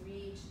warriors who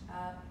reach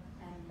up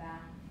and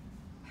back.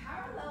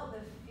 Parallel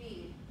the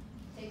feet,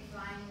 take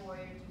flying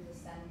warrior to the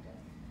center.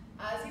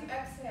 As you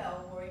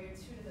exhale, warrior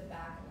two to the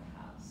back of the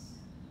house.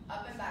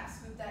 Up and back,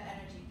 scoop that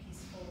energy,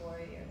 peaceful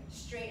warrior.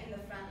 Straighten the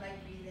front leg,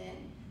 breathe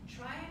in.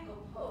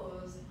 Triangle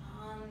pose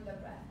on the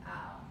breath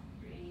out.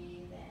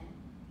 Breathe in.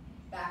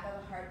 Back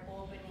of the heart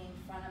opening,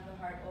 front of the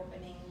heart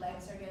opening.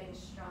 Legs are getting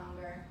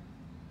stronger.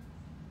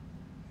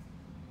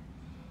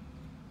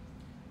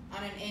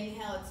 On an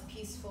inhale, it's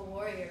peaceful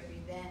warrior.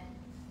 Breathe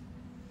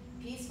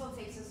in. Peaceful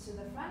takes us to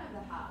the front of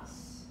the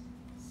house.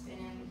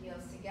 Spinning the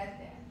heels to get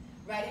there.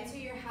 Right into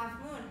your half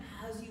moon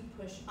as you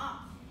push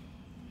off.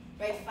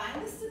 Right,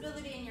 find the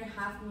stability in your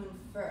half moon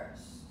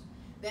first.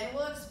 Then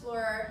we'll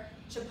explore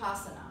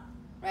Chapasana.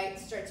 Right,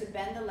 start to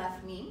bend the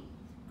left knee,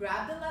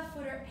 grab the left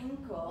foot or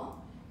ankle,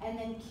 and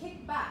then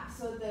kick back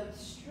so the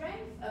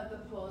strength of the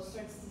pose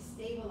starts to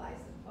stabilize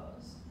the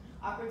pose.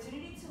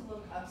 Opportunity to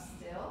look up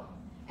still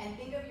and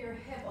think of your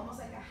hip almost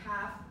like a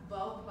half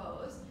bow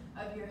pose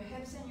of your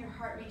hips and your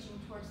heart reaching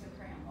towards the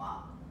current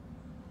wall.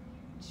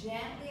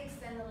 Gently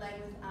extend the leg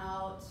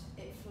without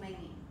it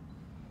flinging,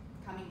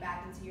 coming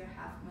back into your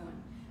half moon.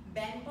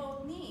 Bend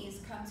both knees,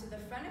 come to the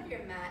front of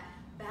your mat,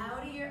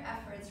 bow to your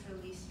efforts,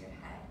 release your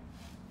head.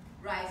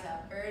 Rise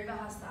up, Urdhva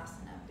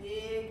Hastasana,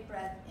 big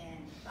breath in.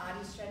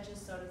 Body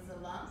stretches, so does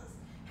the lungs.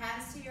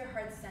 Hands to your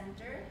heart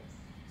center.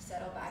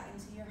 Settle back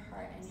into your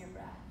heart and your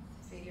breath.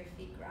 Feel your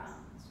feet ground.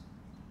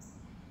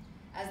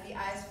 As the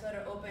eyes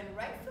flutter open,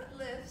 right foot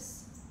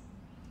lifts,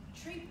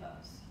 tree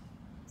pose.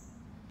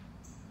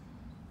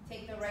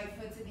 Take the right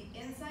foot to the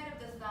inside of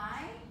the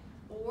thigh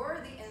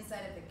or the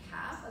inside of the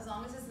calf. As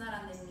long as it's not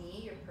on the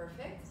knee, you're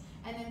perfect.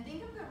 And then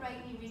think of the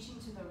right knee reaching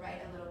to the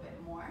right a little bit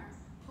more.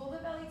 Pull the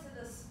belly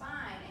to the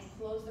spine and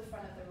close the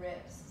front of the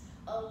ribs.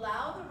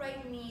 Allow the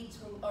right knee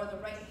or the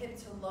right hip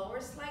to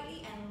lower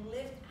slightly and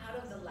lift out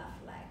of the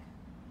left leg.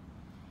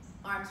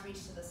 Arms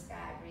reach to the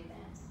sky, breathe in.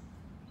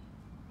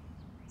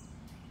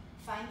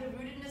 Find the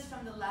rootedness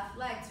from the left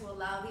leg to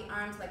allow the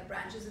arms like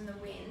branches in the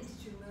wind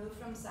to move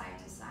from side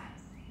to side.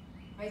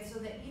 Right, so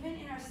that even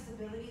in our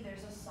stability,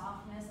 there's a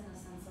softness and a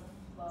sense of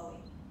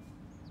flowing.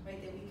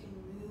 Right, that we can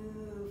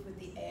move with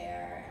the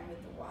air and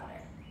with the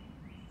water.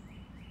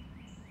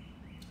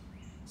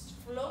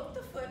 Float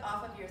the foot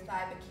off of your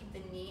thigh, but keep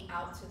the knee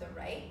out to the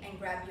right and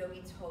grab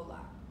yogi toe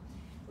lock.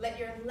 Let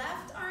your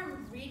left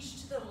arm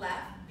reach to the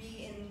left,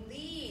 be in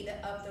lead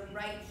of the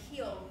right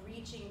heel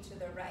reaching to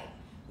the right.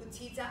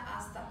 Utthita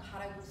Hasta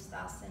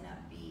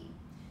Paragustasana B.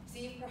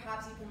 See if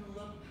perhaps you can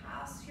look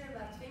past your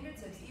left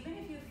fingertips. Even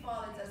if you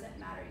fall, it doesn't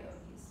matter,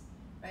 yogis.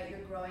 Right? You're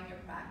growing your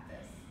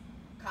practice.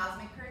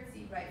 Cosmic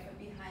curtsy, right foot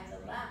behind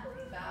the left,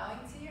 bowing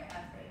to your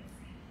efforts.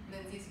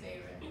 Lindsay's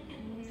favorite.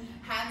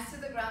 Hands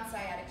to the ground,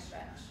 sciatic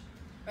stretch.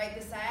 Right?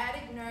 The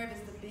sciatic nerve is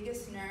the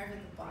biggest nerve in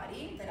the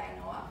body that I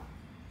know of,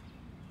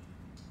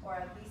 or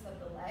at least of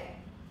the leg.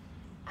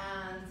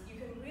 And you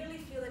can really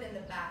feel it in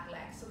the back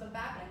leg. So the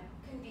back leg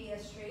can be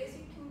as straight as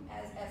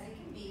it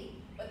can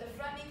be, but the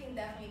front knee can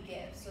definitely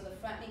give. So the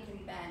front knee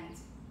can bend.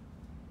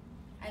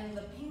 And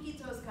the pinky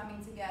toes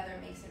coming together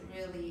makes it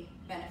really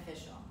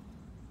beneficial.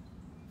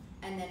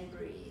 And then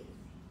breathe,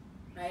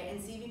 right? And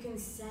see if you can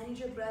send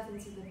your breath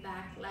into the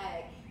back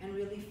leg and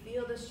really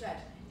feel the stretch.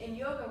 In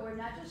yoga, we're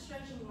not just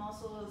stretching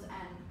muscles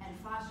and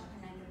fascia,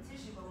 connective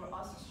tissue, but we're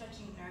also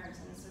stretching nerves,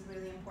 and it's a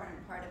really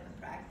important part of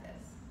the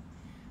practice.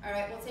 All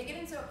right, we'll take it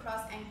into a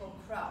cross ankle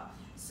crow.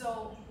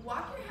 So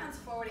walk your hands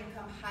forward and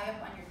come high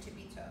up on your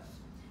tippy toes,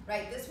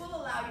 right? This will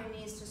allow your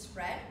knees to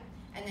spread,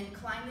 and then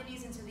climb the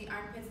knees into the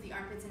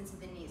armpits into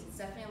the knees. It's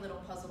definitely a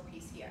little puzzle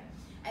piece here.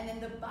 And then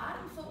the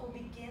bottom foot will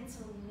begin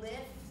to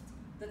lift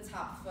the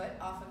top foot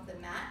off of the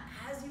mat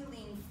as you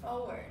lean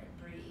forward.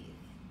 Breathe.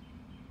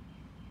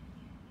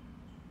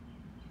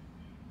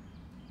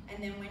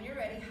 And then when you're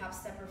ready, hop,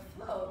 step, or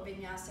float.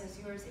 Vinyasa is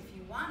yours if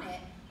you want it.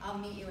 I'll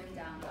meet you in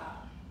down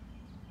dog.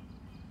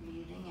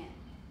 Breathing in.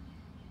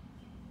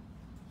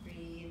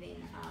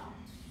 Breathing out.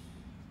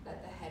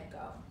 Let the head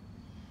go.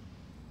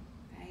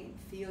 Right?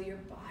 Feel your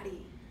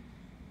body.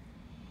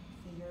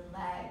 Feel your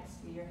legs.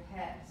 Feel your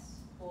hips.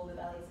 Pull the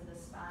belly to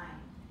the spine.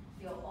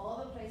 Feel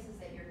all the places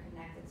that you're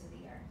connected to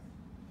the earth.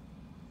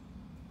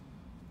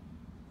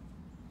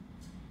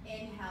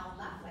 Inhale,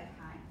 left leg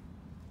high.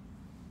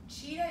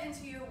 Cheetah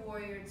into your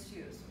warrior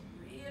two. So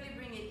really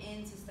bring it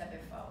in to step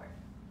it forward.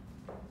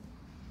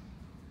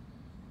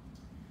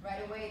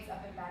 Right away, it's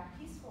up and back,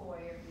 peaceful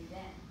warrior, breathe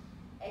in.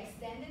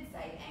 Extended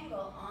side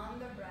angle on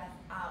the breath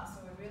out.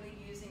 So we're really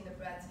using the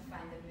breath to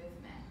find the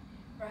movement.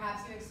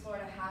 Perhaps you explored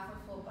a half or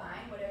full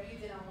bind. Whatever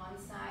you did on one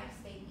side,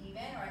 stay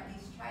even, or at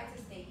least try to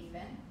stay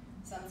even.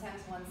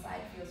 Sometimes one side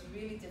feels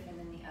really different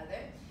than the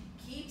other.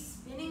 Keep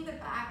spinning the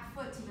back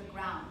foot to the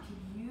ground.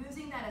 Keep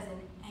using that as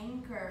an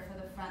anchor for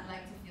the front leg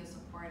to feel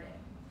supported.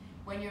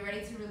 When you're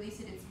ready to release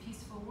it, it's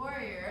peaceful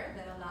warrior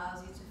that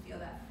allows you to feel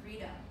that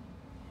freedom.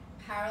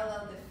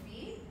 Parallel the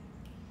feet.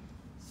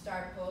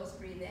 Start pose,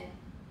 breathe in.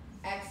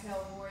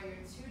 Exhale, warrior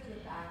two to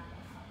the back of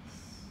the house.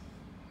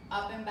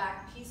 Up and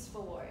back,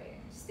 peaceful warrior.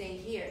 Stay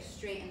here,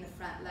 straighten the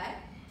front leg.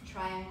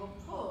 Triangle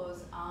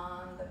pose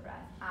on the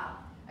breath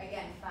out.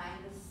 Again,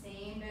 find the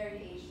same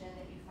variation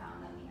that you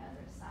found on the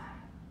other side.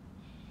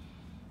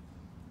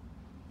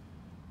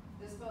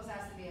 This pose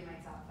has to be in my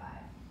top 5,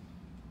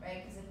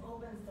 right? Because it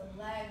opens the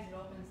legs, it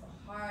opens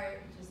the heart,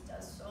 it just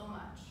does so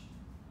much.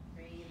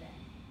 Breathe in.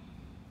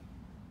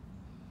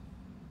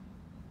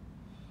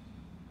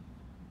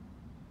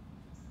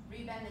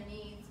 Rebend the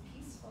knees,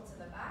 peaceful to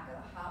the back of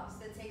the house.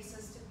 That takes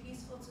us to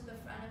peaceful to the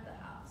front of the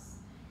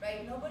house,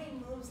 right? Nobody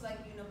moves like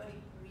you, nobody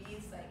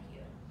breathes like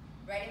you.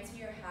 Right into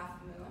your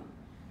half moon.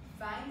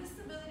 Find the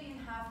stability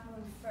in half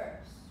moon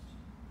first,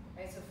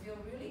 right? So feel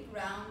really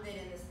grounded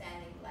in the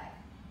standing leg.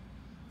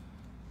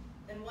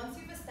 Then once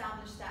you've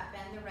established that,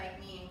 bend the right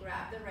knee and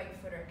grab the right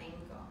foot or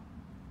ankle.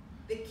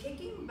 The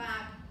kicking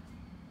back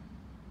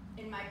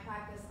in my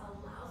practice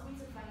allows me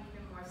to find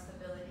even more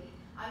stability.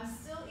 I'm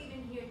still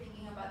even here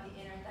thinking about the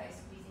inner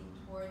thighs squeezing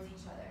towards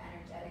each other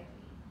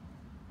energetically.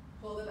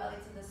 Pull the belly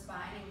to the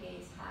spine and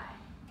gaze high.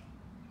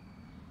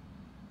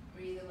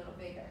 Breathe a little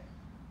bigger.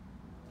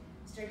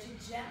 Start to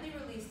gently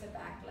release the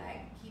back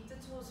leg. Keep the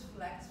toes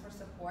flexed for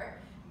support.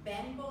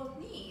 Bend both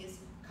knees.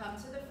 Come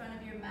to the front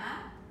of your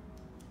mat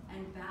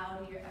and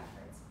bow to your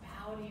efforts.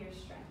 Bow to your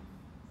strength.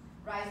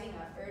 Rising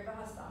up, Urdhva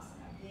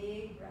Hastasana.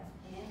 Big breath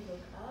in,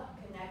 look up,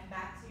 connect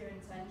back to your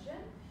intention.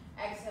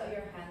 Exhale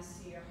your hands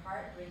to your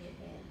heart, bring it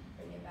in,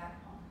 bring it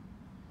back home.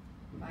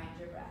 Find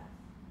your breath.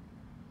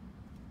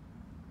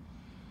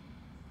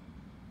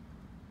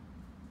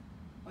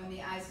 When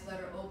the eyes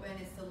flutter open,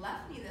 it's the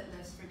left knee that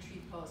lifts for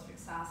tree pose,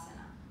 Vinyasa.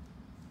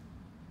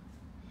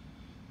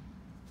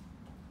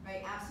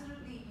 Right,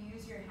 absolutely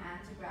use your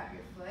hand to grab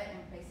your foot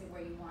and place it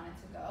where you want it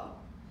to go.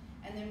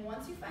 And then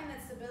once you find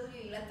that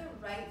stability, let the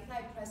right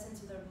thigh press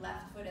into the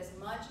left foot as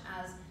much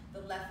as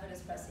the left foot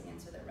is pressing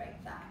into the right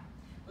thigh.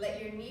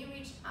 Let your knee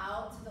reach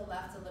out to the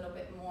left a little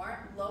bit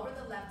more. Lower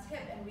the left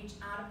hip and reach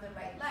out of the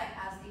right leg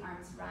as the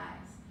arms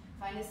rise.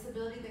 Find a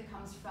stability that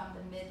comes from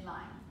the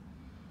midline.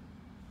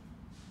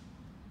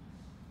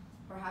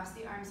 Perhaps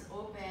the arms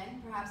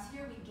open. Perhaps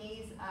here we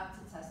gaze up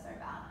to test our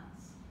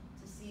balance,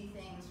 to see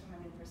things from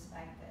a new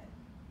perspective.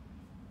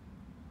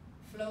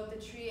 Float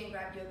the tree and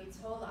grab yogi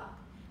toe lock.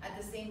 At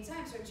the same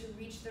time, start to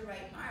reach the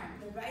right arm.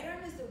 The right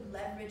arm is the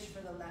leverage for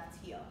the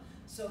left heel.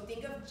 So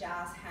think of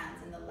jazz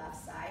hands in the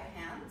left side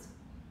hands.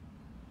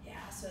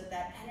 Yeah, so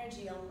that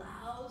energy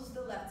allows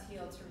the left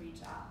heel to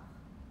reach out.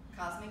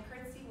 Cosmic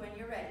curtsy when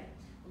you're ready.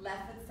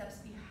 Left foot steps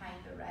behind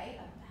the right,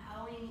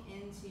 bowing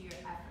into your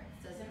efforts.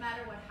 Doesn't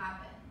matter what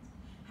happens.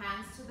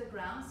 Hands to the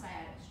ground,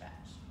 sciatic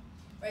stretch.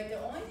 Right,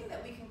 the only thing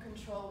that we can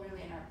control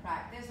really in our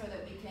practice, or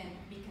that we can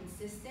be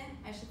consistent,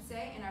 I should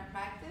say, in our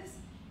practice,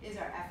 is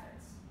our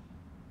efforts.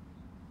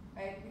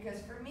 Right,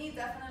 because for me,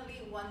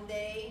 definitely one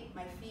day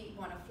my feet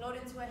want to float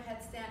into a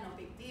headstand, no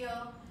big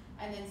deal.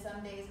 And then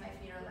some days my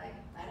feet are like,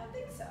 I don't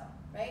think so,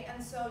 right?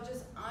 And so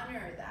just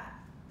honor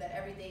that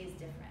every day is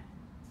different,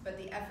 but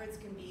the efforts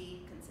can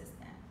be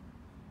consistent.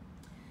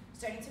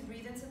 Starting to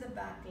breathe into the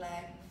back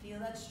leg, feel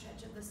that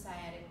stretch of the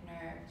sciatic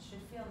nerve. It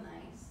should feel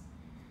nice,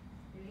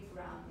 really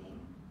grounding.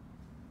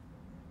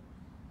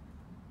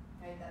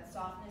 Right, that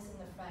softness in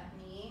the front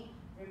knee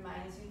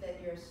reminds you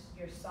that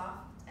you're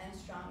soft and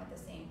strong at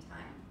the same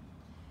time.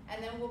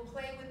 And then we'll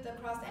play with the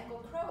crossed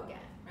ankle crow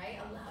again, right?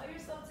 Allow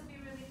yourself to be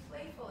really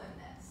playful in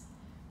this,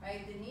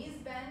 right? The knees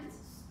bend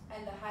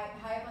and the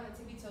high up on the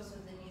tippy toes so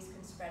the knees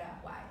can spread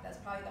out wide. That's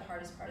probably the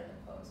hardest part of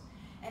the pose.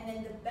 And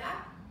then the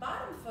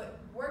bottom foot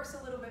works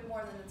a little bit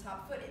more than the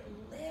top foot. It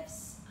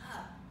lifts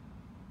up.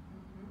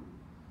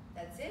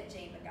 That's it,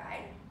 Jane the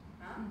guide.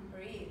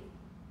 Breathe.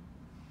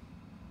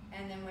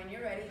 And then when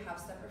you're ready, hop,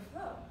 step, or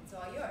float. It's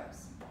all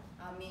yours.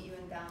 I'll meet you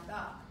in down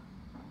dog.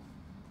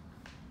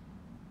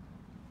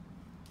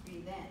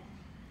 Breathe in.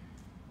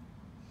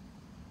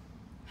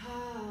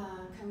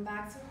 Come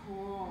back to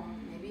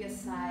home. Maybe a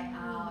sigh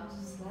out.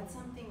 Just let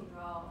something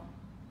go.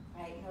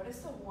 Right? Notice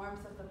the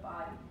warmth of the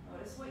body.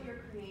 Notice what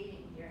you're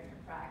creating here in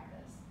your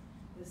practice.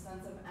 The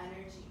sense of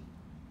energy,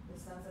 the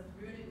sense of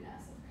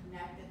rootedness, of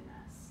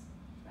connectedness,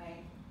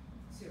 right?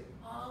 To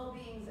all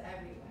beings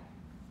everywhere.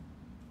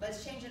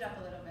 Let's change it up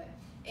a little bit.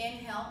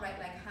 Inhale, right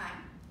leg high.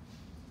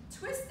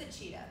 Twist the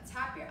cheetah.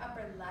 Tap your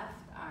upper left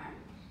arm.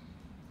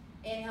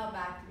 Inhale,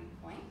 back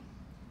 3-point.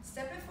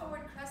 Step it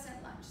forward,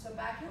 crescent lunge. So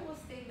back heel will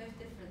stay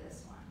lifted for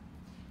this one.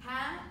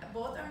 Hand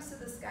both arms to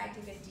the sky.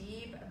 Take a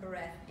deep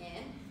breath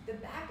in. The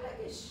back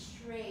leg is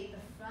straight.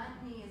 The front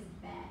knee is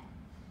bent.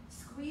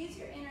 Squeeze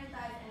your inner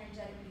thighs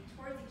energetically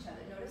towards each other.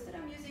 Notice that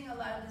I'm using a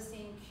lot of the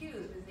same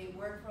cues because they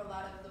work for a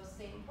lot of those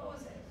same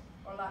poses,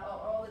 or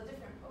all the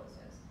different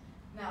poses.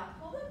 Now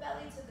pull the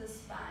belly to the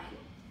spine.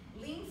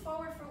 Lean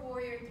forward for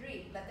warrior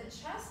 3. Let the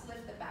chest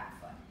lift the back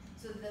foot.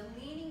 So the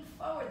leaning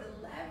forward,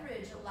 the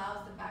leverage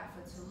allows the back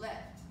foot to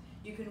lift.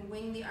 You can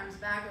wing the arms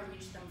back or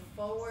reach them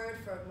forward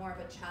for more of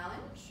a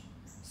challenge.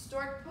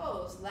 Stork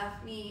pose,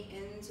 left knee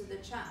into the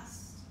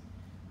chest.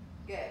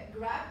 Good.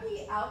 Grab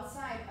the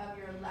outside of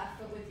your left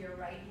foot with your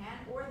right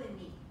hand or the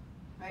knee.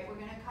 Right? We're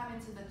going to come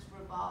into the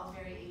revolve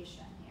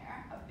variation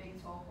here of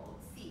big toe hold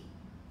C.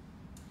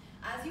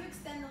 As you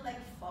extend the leg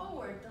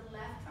forward, the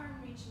left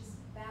arm reaches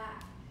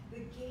back. The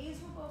gaze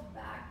will go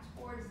back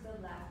towards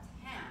the left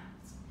hand.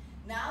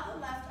 Now the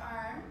left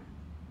arm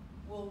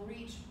will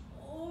reach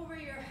over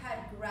your head.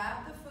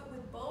 Grab the foot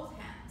with both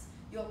hands.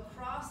 You'll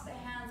cross the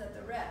hands at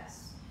the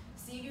wrist.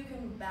 See if you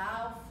can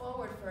bow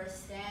forward for a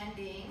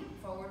standing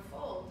forward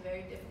fold.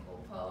 Very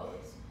difficult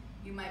pose.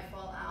 You might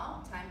fall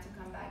out. Time to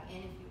come back in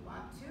if you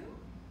want to.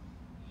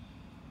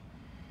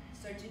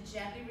 Start to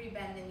gently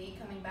rebend the knee,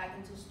 coming back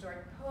into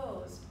stork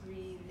pose.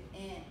 Breathe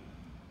in.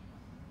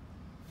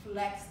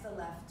 Flex the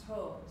left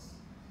toes.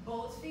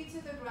 Both feet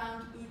to the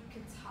ground,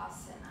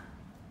 Utkatasana.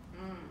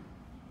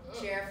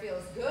 Chair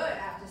feels good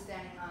after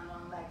standing on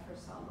one leg for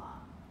so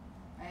long,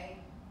 right?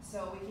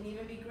 So we can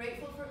even be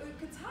grateful for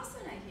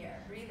Utkatasana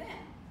here. Breathe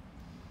in.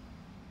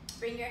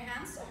 Bring your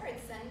hands to heart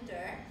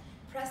center.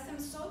 Press them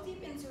so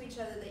deep into each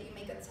other that you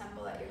make a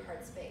temple at your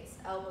heart space.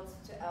 Elbow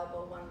to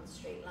elbow, one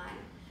straight line.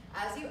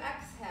 As you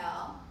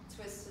exhale,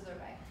 twist to the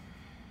right.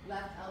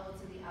 Left elbow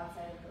to the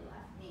outside of the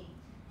left knee.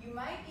 You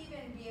might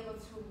even be able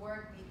to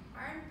work the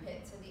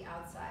armpit to the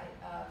outside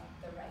of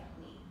the right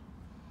knee.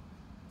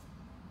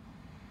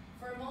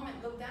 For a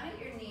moment, look down at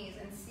your knees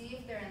and see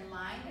if they're in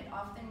line. It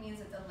often means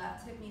that the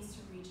left hip needs to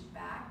reach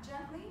back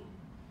gently.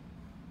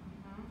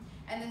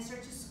 And then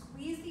start to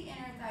squeeze the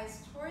inner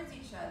thighs towards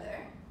each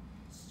other.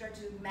 Start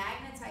to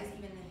magnetize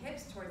even the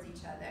hips towards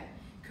each other.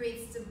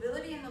 Create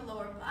stability in the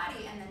lower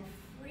body and then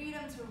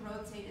freedom to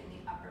rotate in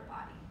the upper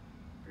body.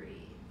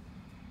 Breathe.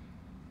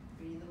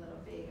 Breathe a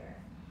little bigger.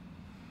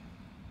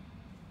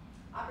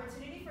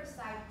 Opportunity for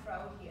side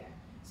crow here.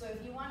 So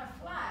if you want to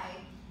fly,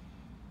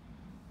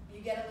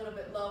 you get a little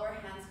bit lower,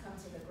 hands come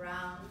to the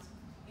ground.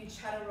 You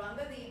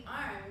chaturanga the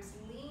arms,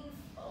 lean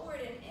forward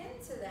and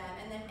into them,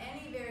 and then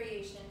any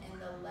variation in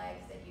the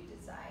legs that you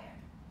desire.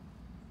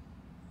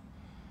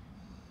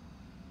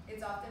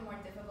 It's often more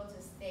difficult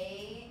to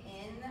stay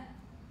in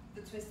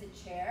the twisted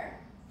chair,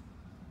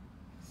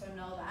 so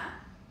know that.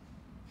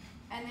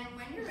 And then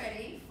when you're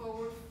ready,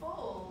 forward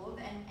fold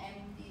and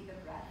empty the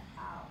breath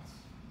out.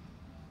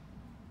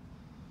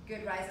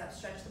 Good, rise up,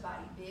 stretch the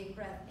body, big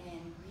breath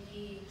in,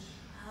 reach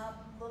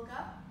up, look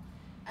up.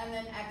 And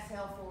then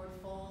exhale, forward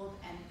fold,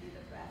 empty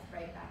the breath,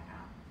 right back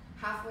out.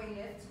 Halfway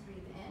lift,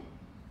 breathe in.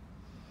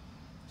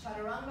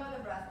 Chaturanga,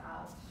 the breath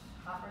out.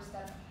 Hopper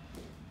step.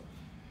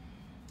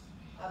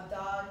 Up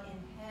dog,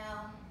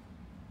 inhale.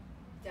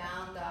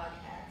 Down dog,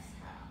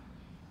 exhale.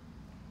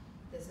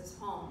 This is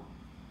home.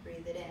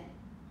 Breathe it in.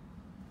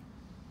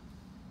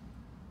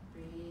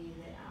 Breathe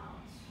it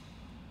out.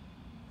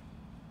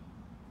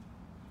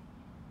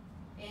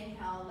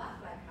 Inhale,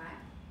 left leg high.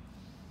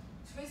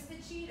 Twist the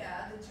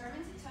cheetah,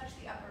 determined to touch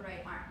the upper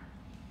right arm.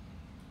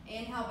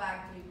 Inhale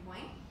back,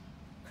 3-point.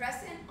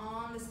 Crescent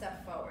on the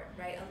step forward,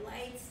 right? A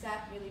light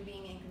step, really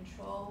being in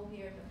control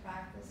here, the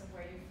practice of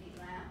where your feet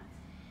land.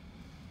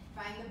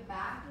 Find the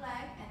back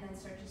leg and then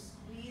start to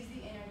squeeze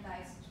the inner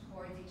thighs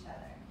towards each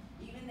other.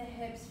 Even the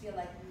hips feel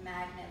like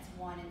magnets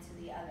one into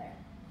the other.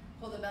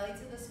 Pull the belly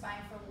to the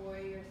spine for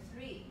warrior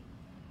 3.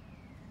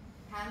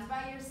 Hands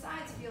by your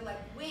sides feel like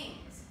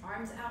wings.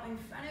 Arms out in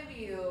front of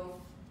you,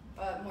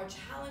 more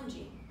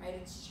challenging, right?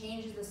 It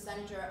changes the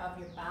center of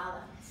your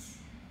balance.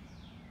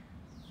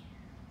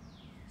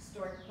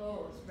 Stork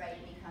pose, right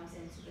knee comes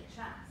into the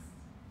chest.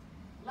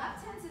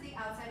 Left hand to the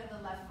outside of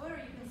the left foot, or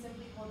you can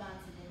simply hold on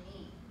to the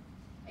knee.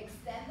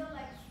 Extend the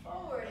legs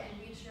forward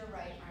and reach your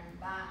right arm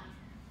back.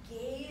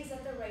 Gaze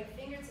at the right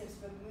fingertips,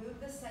 but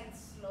move the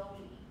sides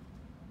slowly.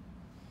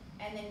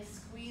 And then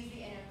squeeze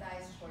the inner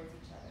thighs towards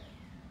each other.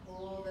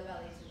 Pull the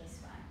belly to the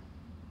spine.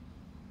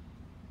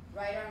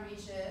 Right arm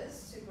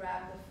reaches to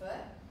grab the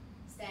foot.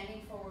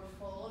 Standing forward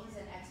fold is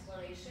an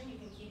exploration. You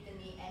can keep the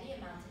knee any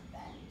amount of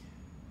bend.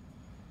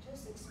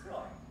 Just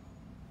explore.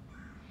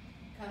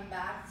 Come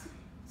back to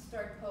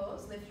stork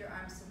pose. Lift your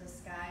arms to the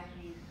sky.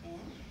 Breathe in.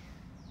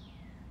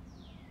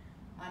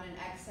 On an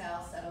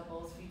exhale, settle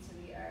both feet to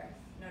the earth.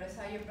 Notice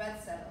how your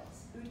breath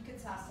settles.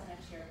 Utkatasana,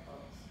 chair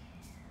pose.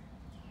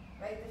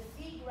 Right,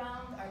 the feet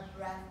ground are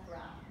breath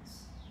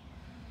grounds.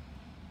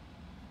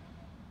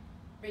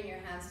 Bring your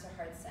hands to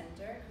heart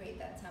center, create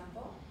that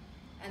temple.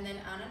 And then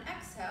on an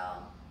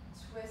exhale,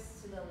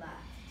 twist to the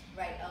left.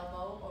 Right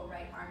elbow or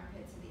right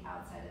armpit to the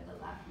outside of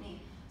the left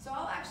knee. So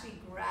I'll actually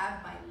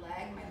grab my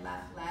leg, my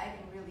left leg,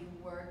 and really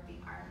work the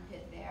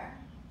armpit there.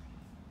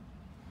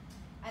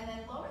 And then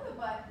lower the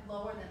butt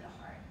lower than the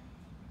heart.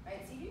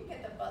 Right, so you can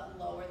get the butt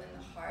lower than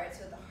the heart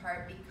so the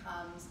heart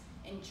becomes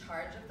in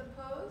charge of the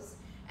pose.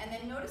 And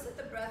then notice that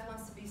the breath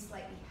wants to be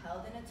slightly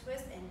held in a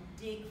twist and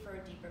dig for a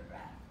deeper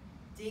breath.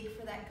 Dig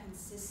for that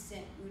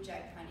consistent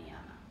Ujjayi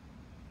Pranayama.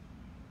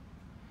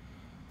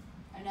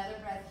 Another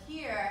breath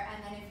here,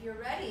 and then if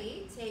you're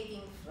ready,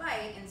 taking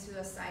flight into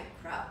a side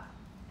crow.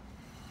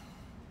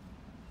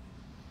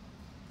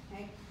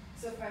 Okay,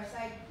 so for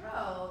side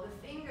crow,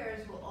 the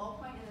fingers will all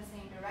point in the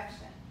same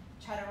direction.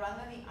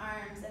 Chaturanga the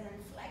arms, and then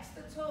flex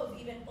the toes,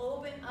 even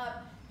open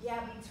up,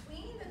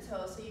 between the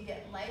toes so you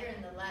get lighter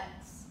in the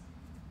legs.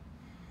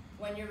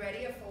 When you're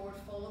ready, a forward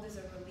fold is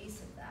a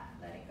release of that.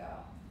 Let it go.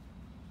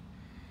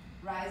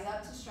 Rise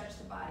up to stretch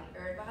the body.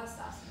 Urdhva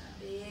Hastasana.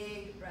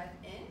 Big breath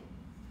in.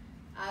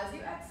 As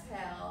you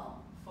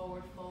exhale,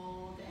 forward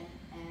fold and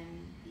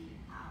empty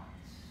out.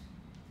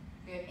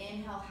 Good.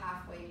 Inhale,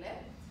 halfway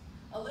lift.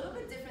 A little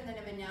bit different than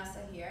a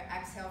vinyasa here.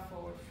 Exhale,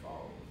 forward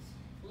fold.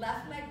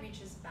 Left leg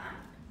reaches back.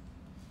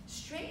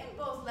 Straighten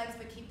both legs,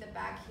 but keep the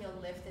back heel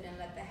lifted and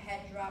let the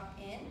head drop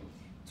in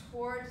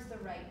towards the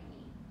right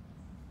knee.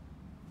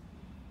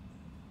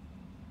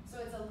 So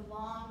it's a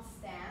long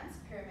stance,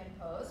 pyramid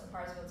pose,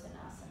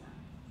 Parsvottanasana.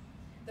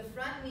 The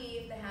front knee,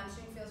 if the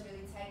hamstring feels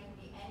really tight, can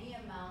be any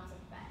amount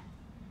of bend.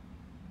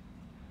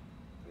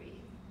 Breathe.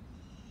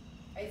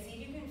 Right, see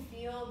if you can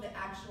feel the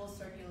actual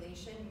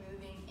circulation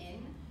moving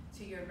in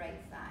to your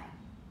right thigh.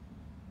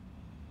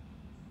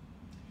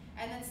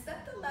 And then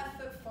step the left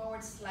foot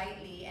forward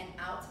slightly and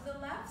out to the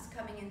left,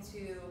 coming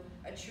into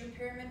a true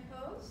pyramid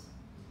pose.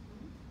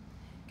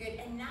 Good,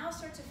 and now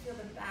start to feel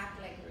the back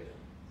leg root.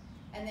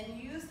 And then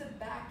use the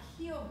back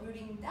heel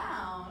rooting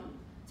down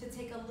to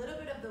take a little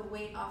bit of the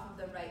weight off of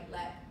the right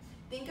leg.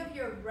 Think of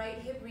your right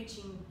hip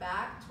reaching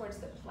back towards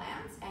the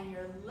plants and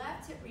your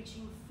left hip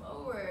reaching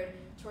forward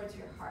towards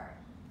your heart.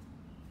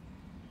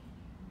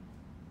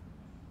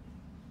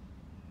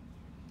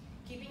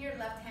 Keeping your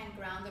left hand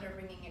grounded or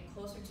bringing it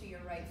closer to your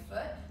right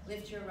foot,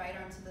 lift your right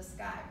arm to the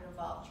sky,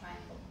 revolve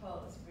triangle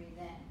pose, breathe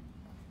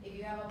in. If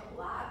you have a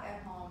block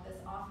at home, that's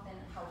often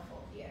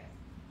helpful here.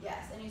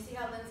 Yes, and you see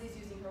how Lindsay's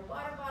using her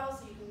water bottle,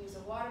 so you can use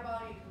a water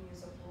bottle, you can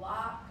use a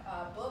block,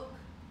 book.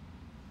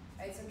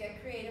 Right, so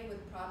get creative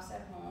with props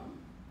at home.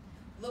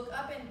 Look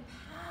up and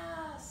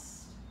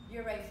past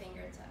your right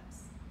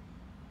fingertips.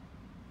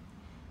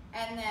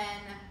 And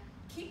then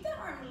keep the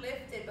arm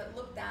lifted, but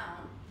look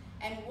down.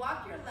 And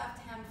walk your left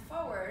hand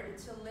forward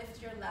to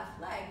lift your left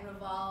leg,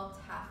 revolved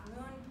half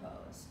moon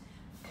pose.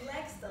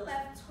 Flex the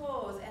left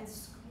toes and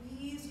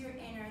squeeze your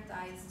inner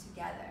thighs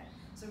together.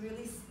 So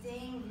really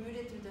staying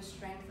rooted through the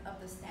strength of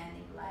the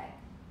standing leg.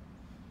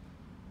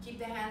 Keep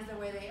the hands the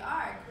way they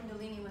are,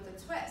 Kundalini with a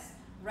twist.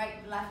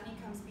 Left knee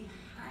comes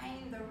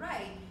behind the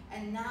right,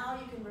 and now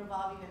you can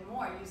revolve even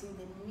more, using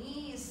the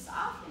knees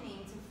softening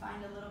to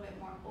find a little bit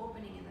more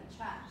opening in the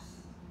chest.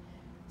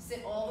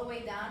 Sit all the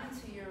way down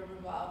into your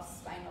revolved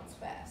spinal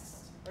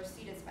twist, or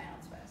seated spinal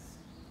twist.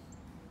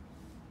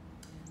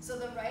 So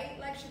the right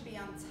leg should be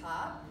on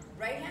top,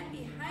 right hand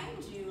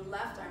behind you,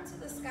 left arm to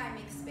the sky,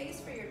 make space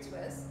for your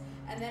twist,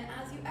 and then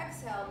as you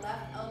exhale,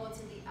 left elbow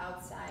to the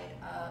outside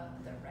of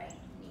the right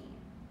knee.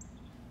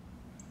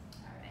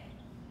 All right.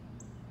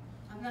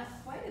 I'm not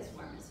quite as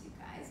warm as you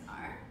guys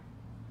are,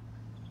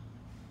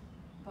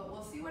 but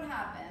we'll see what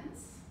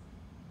happens.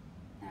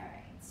 All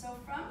right, so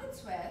from the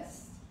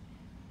twist,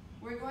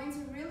 we're going to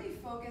really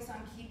focus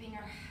on keeping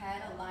our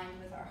head aligned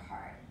with our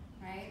heart,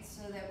 right?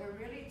 So that we're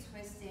really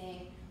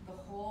twisting the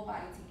whole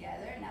body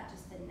together, not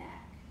just the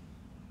neck.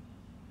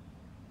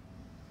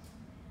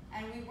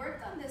 And we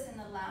worked on this in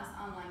the last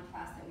online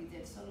class that we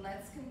did, so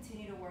let's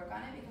continue to work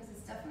on it because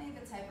it's definitely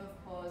the type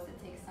of pose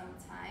that takes some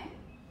time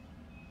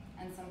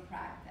and some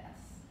practice.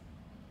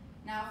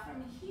 Now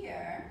from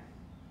here,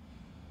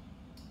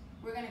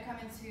 we're gonna come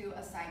into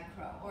a side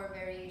crow, or a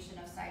variation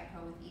of side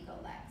crow with eagle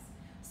legs.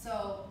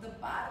 So the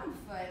bottom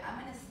foot, I'm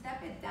gonna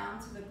step it down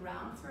to the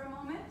ground for a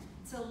moment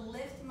to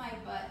lift my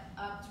butt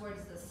up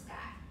towards the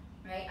sky,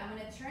 right? I'm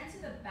gonna turn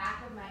to the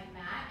back of my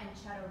mat and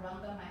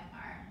chaturanga my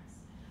arms.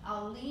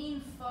 I'll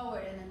lean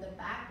forward, and then the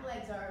back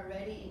legs are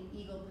already in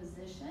eagle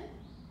position.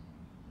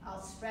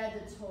 I'll spread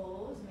the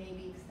toes,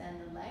 maybe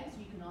extend the legs.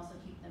 You can also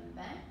keep them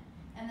bent.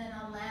 And then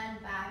I'll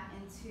land back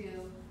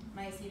into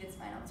my seated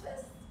spinal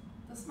twist.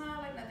 So smile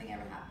like nothing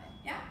ever happened,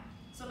 yeah?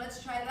 So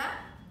let's try that.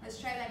 Let's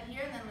try that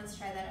here, and then let's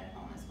try that at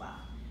home as well,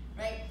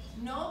 right?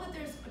 Know that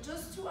there's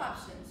just two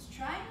options,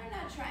 trying or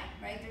not trying,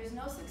 right? There's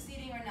no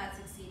succeeding or not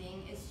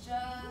succeeding. It's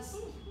just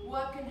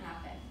what can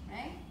happen,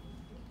 right?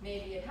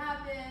 Maybe it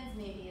happens,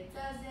 maybe it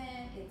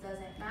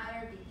doesn't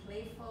matter. Be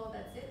playful.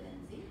 That's it,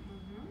 Lindsay.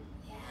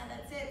 Yeah,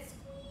 that's it.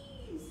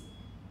 Squeeze.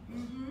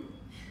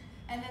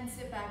 And then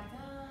sit back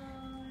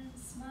down,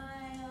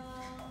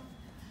 smile.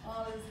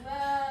 All is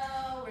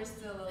well, we're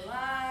still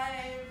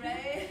alive,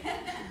 right?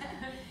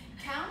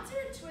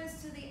 Counter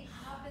twist to the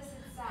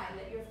opposite side.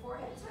 Let your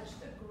forehead touch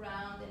the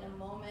ground in a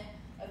moment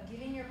of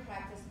giving your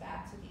practice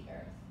back to the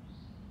earth.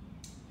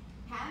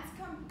 Hands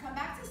come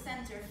back to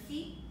center,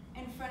 feet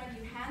in front of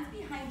you, hands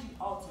behind you,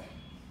 altar.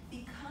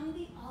 Become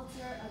the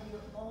altar of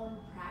your own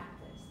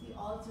practice, the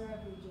altar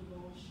of your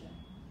devotion.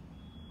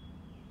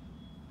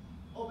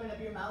 Open up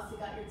your mouth,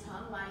 stick out your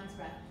tongue, lion's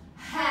breath.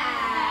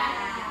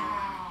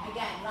 Ha!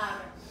 Again,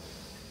 louder.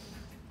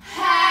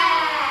 Ha!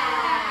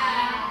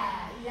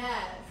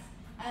 Yes.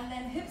 And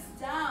then hips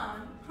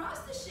down, cross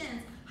the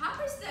shins, hop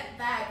or step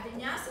back.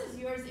 Vinyasa is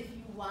yours if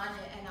you want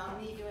it, and I'll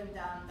meet you in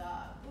down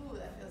dog. Ooh,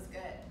 that feels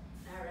good.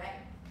 All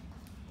right.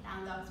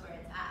 Down dog's where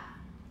it's at.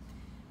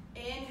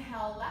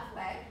 Inhale, left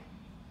leg,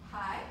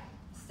 high,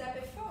 step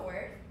it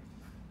forward.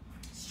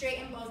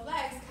 Straighten both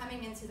legs,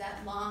 coming into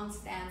that long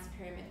stance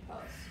pyramid pose.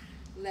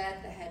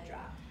 Let the head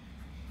drop.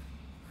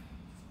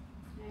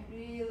 Right,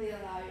 really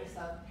allow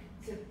yourself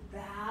to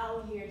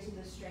bow here to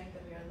the strength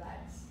of your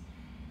legs.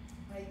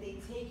 Right,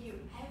 they take you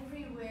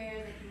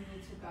everywhere that you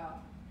need to go.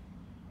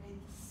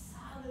 Right,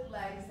 solid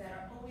legs that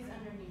are always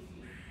underneath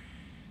you.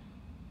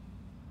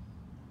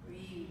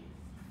 Breathe,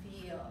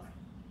 feel,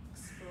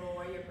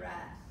 explore your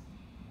breath.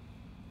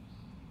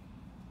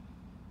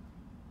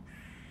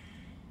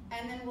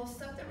 And then we'll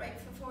step the right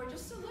foot forward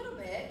just a little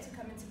bit to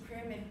come into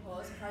pyramid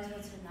pose,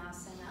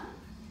 Parsvottanasana.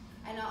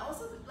 And I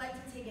also like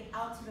to take it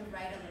out to the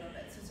right a little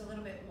bit, so it's a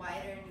little bit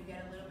wider and you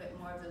get a little bit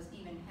more of those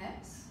even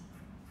hips.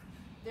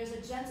 There's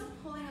a gentle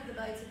pulling of the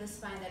belly to the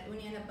spine, that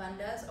Uddiyana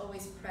Bandha is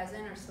always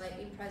present or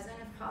slightly present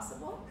if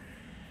possible.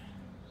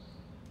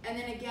 And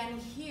then again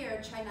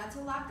here, try not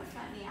to lock the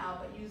front knee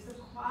out, but use the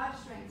quad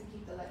strength to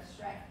keep the legs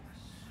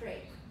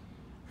straight.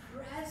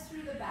 Press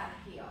through the back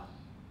heel,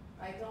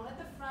 right? Don't let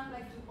the front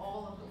leg do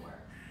all of the work.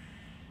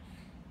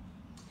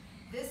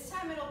 This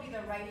time it'll be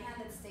the right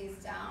hand that stays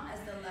down as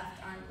the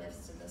left arm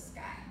lifts to the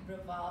sky.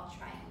 Revolve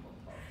triangle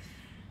pose.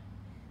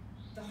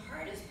 The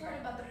hardest part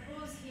about the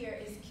pose here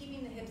is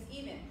keeping the hips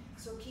even.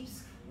 So keep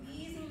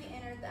squeezing the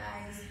inner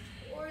thighs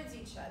towards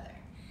each other.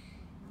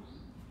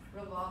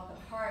 Revolve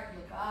the heart,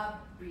 look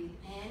up, breathe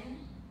in.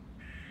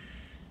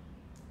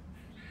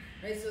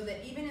 Right, so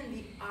that even in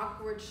the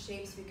awkward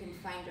shapes we can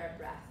find our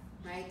breath,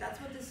 right?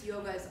 That's what this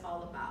yoga is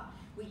all about.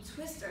 We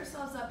twist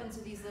ourselves up into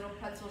these little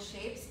pretzel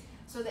shapes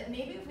so that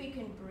maybe if we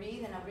can breathe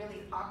in a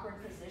really awkward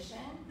position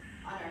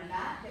on our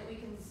mat, that we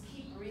can just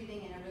keep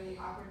breathing in a really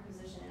awkward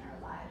position in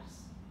our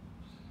lives.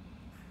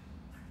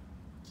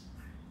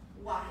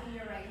 Walking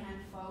your right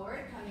hand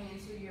forward, coming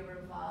into your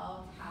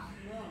revolved half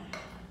moon.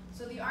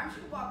 So the arm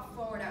should walk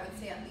forward, I would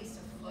say at least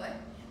a foot,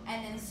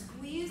 and then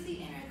squeeze the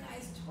inner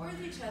thighs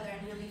towards each other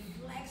and really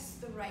flex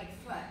the right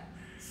foot.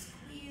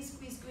 Squeeze,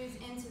 squeeze, squeeze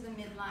into the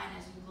midline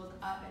as you look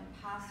up and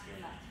past your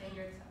left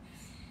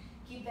fingertips.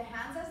 Keep the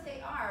hands as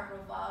they are,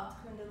 revolved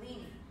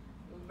Kundalini.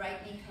 The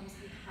right knee comes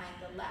behind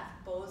the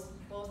left,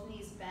 both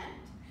knees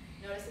bent.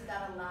 Notice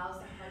that allows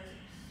the heart to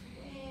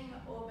swing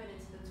open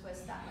into the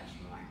twist that much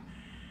more.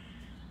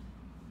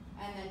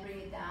 And then bring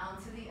it down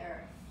to the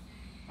earth.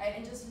 Right?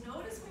 And just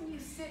notice when you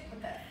sit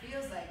what that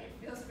feels like.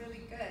 It feels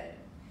really good.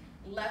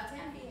 Left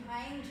hand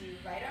behind you,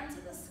 right arm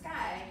to the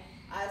sky.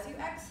 As you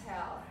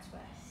exhale,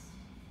 twist.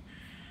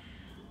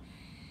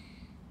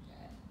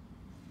 Good.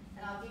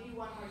 And I'll give you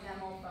one more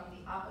demo from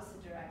the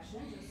opposite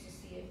direction just to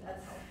see if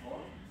that's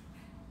helpful.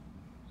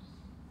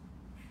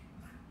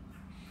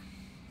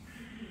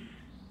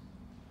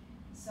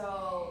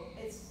 So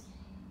it's,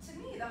 to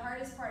me, the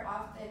hardest part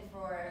often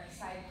for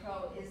side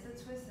crow is the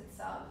twist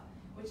itself,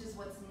 which is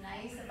what's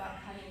nice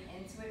about coming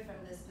into it from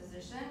this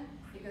position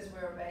because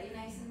we're already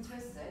nice and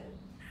twisted.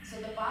 So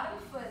the bottom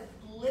foot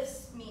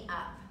lifts me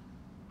up,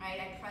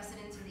 right? I press it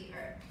into the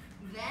earth.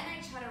 Then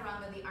I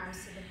chaturanga the arms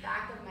to the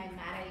back of my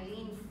mat. I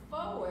lean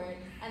forward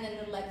and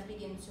then the legs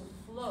begin to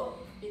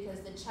float because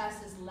the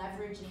chest is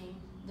leveraging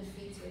the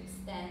feet to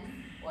extend,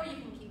 or you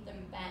can keep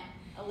them bent.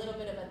 A little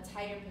bit of a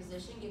tighter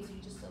position gives you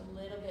just a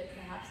little bit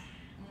perhaps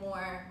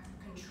more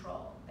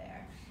control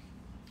there.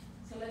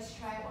 So let's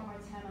try it one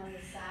more time on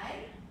this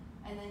side,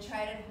 and then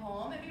try it at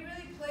home. And be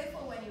really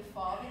playful when you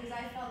fall, because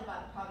I fell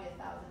about probably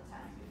 1,000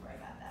 times before I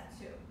got that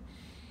too.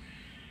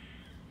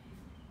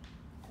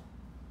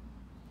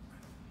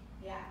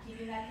 Yeah,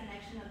 keeping that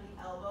connection of the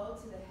elbow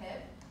to the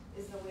hip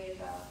is the way to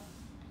go.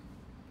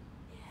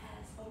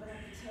 Yes, open up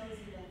the toes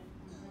even.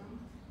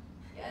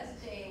 Yes,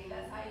 Jane,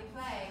 that's how you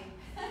play.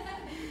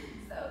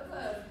 So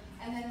close.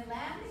 And then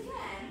land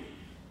again.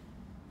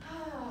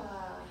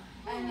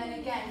 And then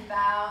again,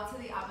 bow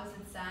to the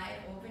opposite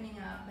side, opening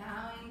up,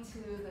 bowing to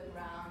the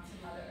ground,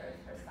 to Mother Earth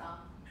herself.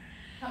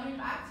 Coming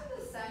back to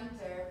the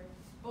center,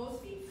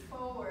 both feet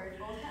forward,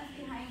 both hands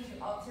behind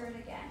you, alter it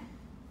again.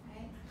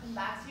 Right? Come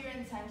back to your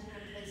intention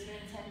and place your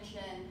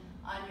intention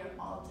on your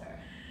altar.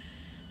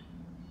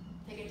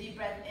 Take a deep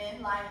breath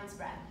in, lion's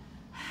breath.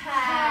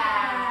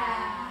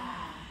 Ha.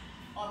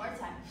 One more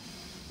time.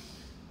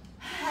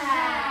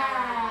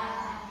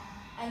 Ha.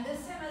 And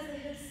this time as the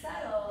hips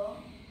settle,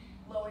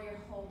 lower your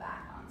whole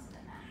back onto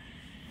the mat.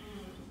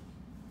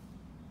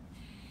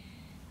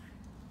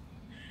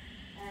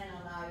 And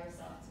allow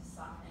yourself to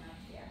soften up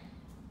here.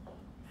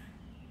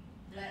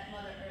 Let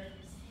Mother Earth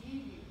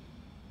receive you.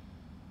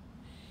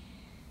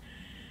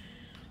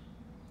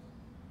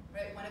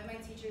 Right, one of my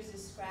teachers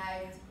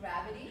described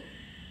gravity,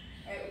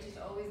 right, which is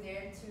always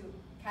there to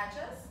catch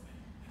us,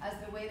 as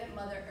the way that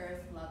Mother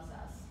Earth loves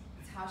us.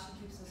 It's how she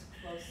keeps us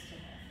close to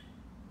her.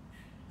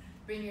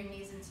 Bring your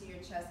knees into your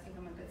chest, give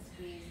them a good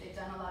squeeze. They've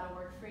done a lot of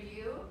work for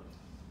you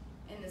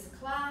in this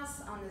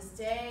class, on this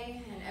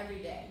day, and every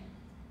day.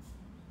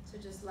 So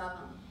just love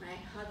them, right?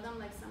 Hug them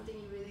like something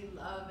you really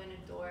love and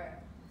adore.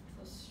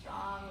 Those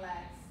strong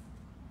legs.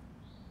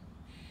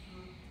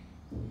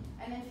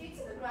 And then feet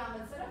to the ground,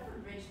 let's set up for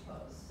bridge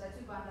pose.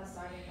 Satupanda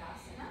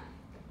Sarvasana.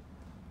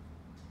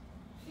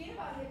 Feet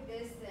about hip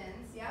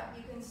distance, yep.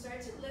 You can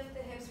start to lift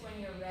the hips when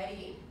you're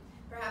ready.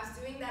 Perhaps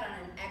doing that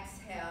on an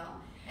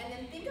exhale. And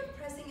then think of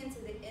pressing into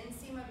the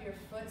inseam of your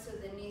foot so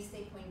the knees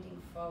stay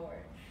pointing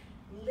forward.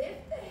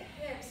 Lift the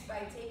hips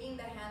by taking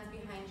the hands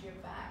behind your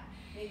back,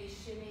 maybe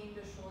shimmying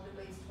the shoulder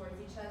blades towards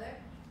each other.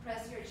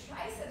 Press your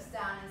triceps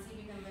down and see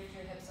if you can lift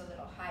your hips a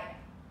little higher.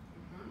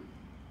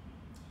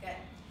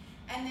 Good.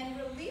 And then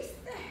release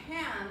the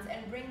hands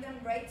and bring them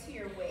right to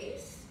your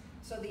waist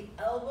so the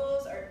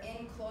elbows are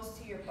in close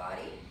to your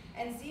body,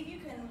 and see if you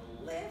can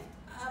lift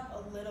up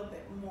a little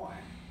bit more.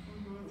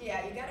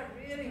 Yeah, you gotta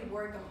really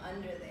work them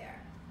under there.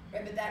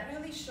 Right, but that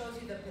really shows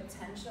you the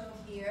potential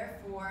here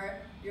for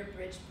your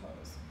bridge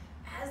pose.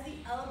 As the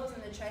elbows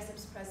and the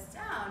triceps press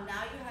down,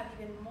 now you have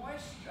even more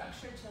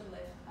structure to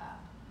lift up.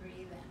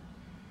 Breathe in.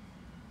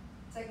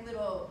 It's like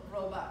little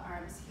robot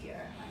arms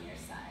here on your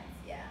sides.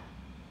 Yeah,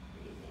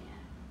 breathing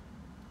in.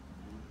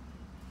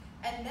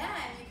 And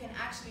then you can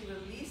actually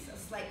release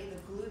slightly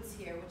the glutes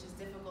here, which is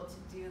difficult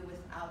to do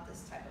without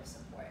this type of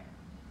support.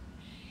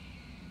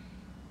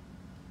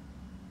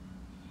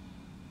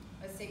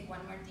 Let's take one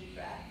more deep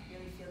breath.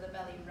 Really feel the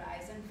belly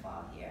rise and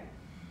fall here.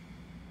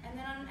 And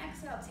then on an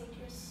exhale, take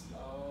your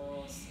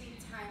slow, sweet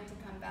time to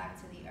come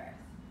back to the earth.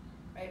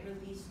 Right,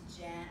 release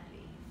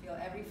gently. Feel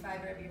every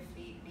fiber of your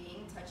feet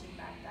being touching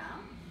back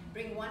down.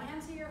 Bring one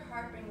hand to your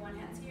heart, bring one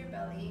hand to your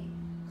belly.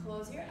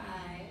 Close your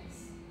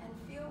eyes and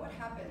feel what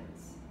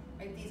happens.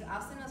 Right, these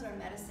asanas are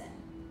medicine.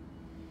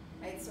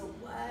 Right, so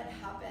what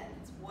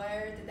happens?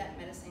 Where did that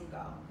medicine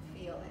go?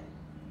 Feel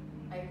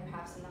it. Right,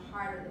 perhaps in the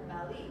heart or the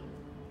belly.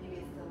 Maybe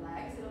it's the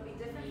legs. It'll be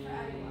different for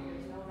everyone.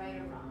 There's no right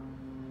or wrong.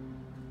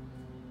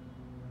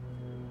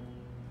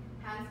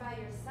 Hands by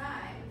your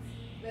sides.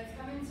 Let's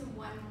come into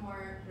one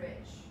more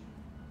bridge.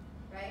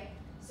 Right?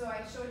 So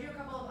I showed you a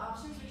couple of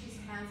options, which is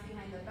hands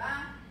behind the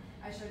back.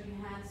 I showed you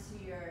hands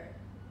to your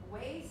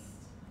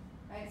waist.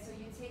 Right? So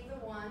you take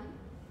the one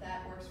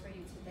that works works for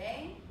you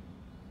today.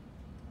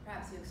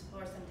 Perhaps you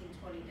explore something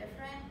totally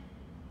different.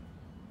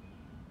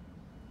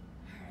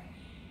 All right,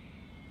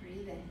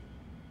 breathe in.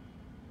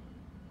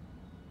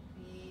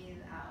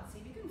 Breathe out. See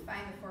if you can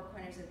find the four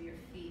corners of your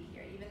feet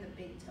here, even the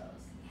big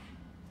toes.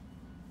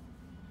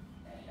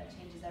 Yeah. That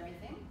changes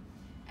everything.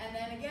 And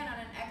then again, on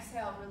an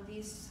exhale,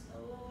 release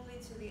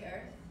slowly to the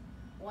earth.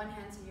 One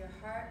hand to your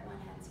heart, one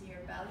hand to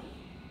your belly.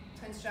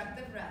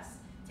 Constructive rest.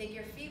 Take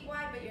your feet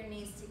wide, but your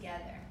knees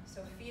together.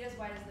 So feet as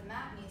wide as the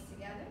mat, knees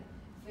together.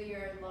 Feel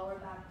your lower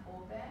back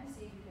open.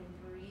 See if you can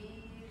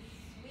breathe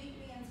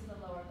sweetly into the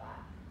lower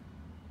back.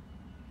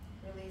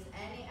 Release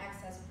any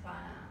excess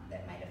prana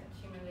that might have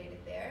accumulated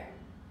there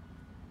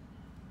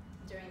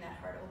during that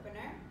heart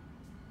opener.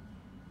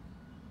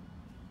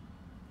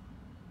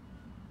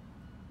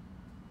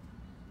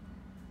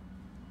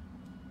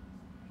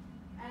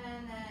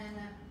 And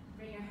then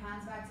bring your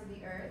hands back to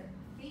the earth.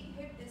 Feet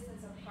hip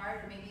distance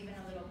apart, or maybe even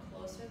a little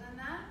closer than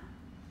that.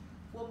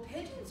 We'll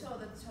pigeon toe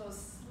the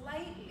toes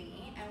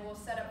slightly, and we'll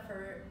set up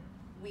for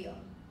wheel.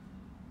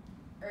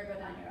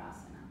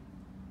 Urdhva-dhanurasana,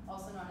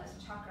 also known as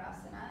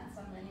Chakrasana in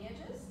some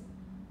lineages,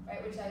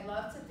 right? Which I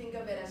love to think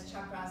of it as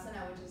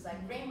Chakrasana, which is like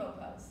rainbow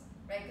pose,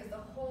 right? Because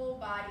the whole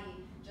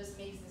body just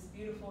makes this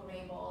beautiful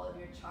rainbow, all of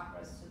your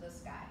chakras to the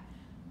sky.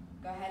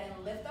 Go ahead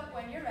and lift up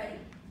when you're ready.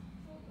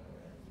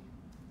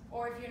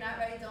 Or if you're not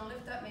ready, don't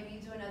lift up. Maybe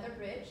you do another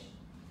bridge,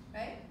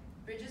 right?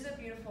 Bridge is a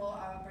beautiful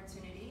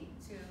opportunity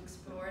to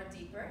explore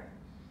deeper,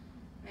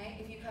 right?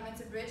 If you come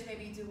into bridge,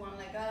 maybe you do one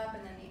leg up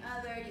and then the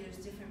other. There's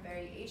different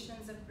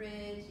variations of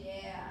bridge.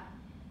 Yeah,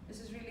 this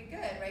is really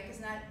good, right?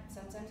 Because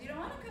sometimes you don't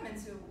want to come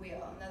into a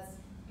wheel, and that's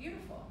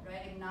beautiful,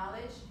 right?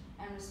 Acknowledge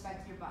and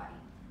respect your body.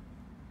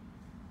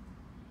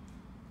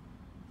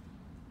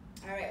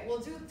 All right, we'll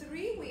do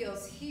 3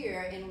 wheels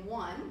here in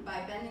one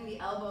by bending the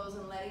elbows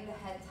and letting the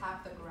head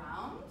tap the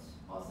ground,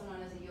 also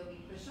known as a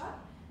yogi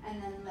push-up,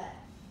 and then lift.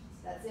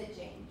 That's it,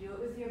 Jane. Do it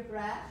with your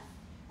breath.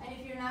 And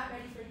if you're not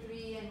ready for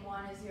 3 and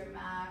 1 is your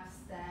max,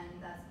 then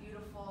that's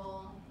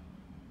beautiful.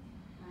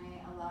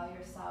 Right? Allow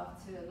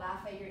yourself to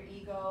laugh at your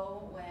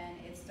ego when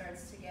it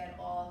starts to get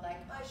all like,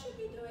 oh, I should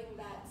be doing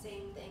that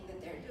same thing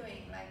that they're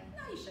doing. Like,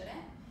 no, you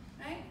shouldn't,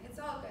 right? It's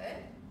all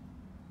good.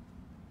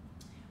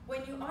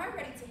 When you are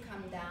ready to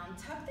come down,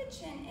 tuck the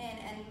chin in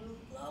and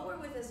lower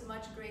with as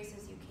much grace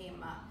as you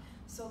came up.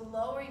 So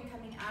lowering,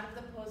 coming out of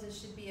the poses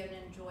should be an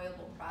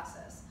enjoyable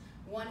process.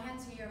 One hand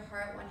to your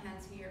heart, one hand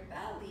to your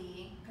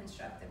belly,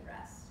 constructive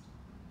rest.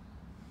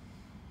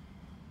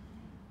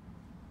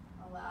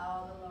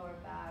 Allow the lower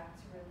back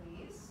to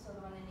release. So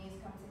when the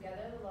knees come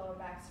together, the lower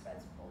back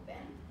spreads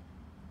open.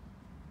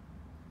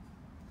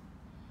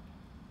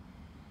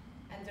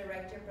 And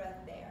direct your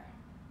breath there.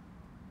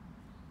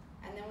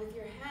 And then with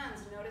your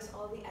hands, notice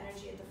all the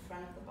energy at the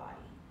front of the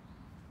body.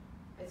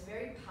 It's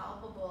very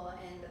palpable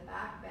in the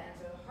back bends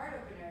or the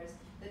heart openers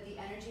that the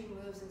energy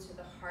moves into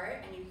the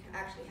heart and you can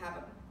actually have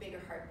a bigger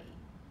heartbeat.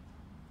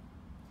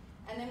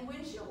 And then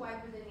windshield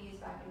wiper the knees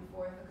back and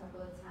forth a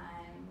couple of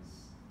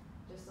times,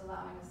 just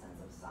allowing a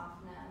sense of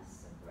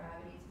softness, of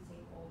gravity to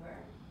take over.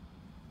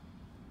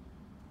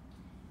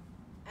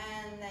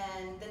 And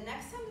then the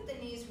next time that the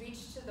knees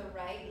reach to the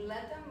right,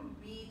 let them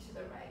be to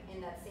the right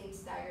in that same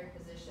staggered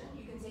position.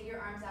 You can take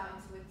your arms out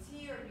into a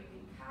T, or you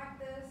can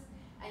cactus,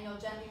 and you'll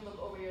gently look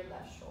over your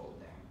left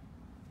shoulder.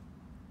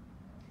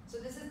 So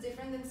this is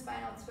different than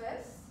spinal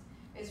twist.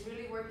 It's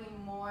really working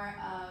more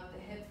of the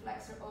hip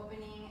flexor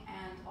opening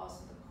and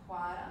also the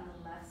quad on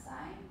the left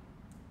side.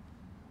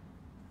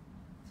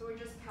 So we're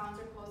just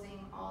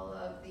counterposing all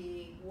of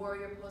the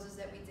warrior poses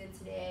that we did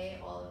today,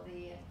 all of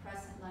the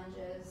crescent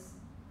lunges,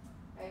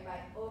 right, by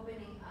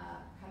opening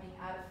up, coming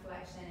out of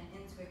flexion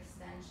and into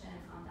extension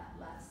on that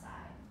left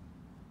side.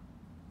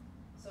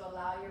 So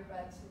allow your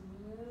breath to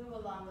move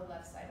along the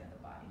left side of the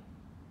body.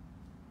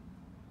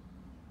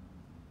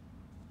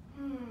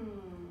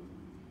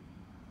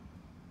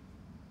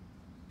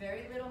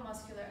 Very little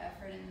muscular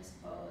effort in this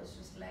pose.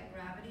 Just let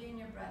gravity and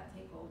your breath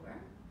take over.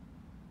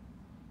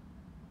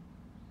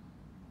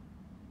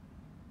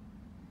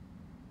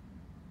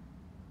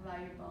 Allow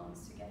your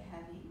bones to get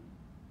heavy.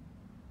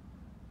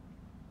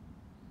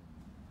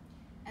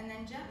 And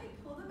then gently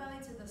pull the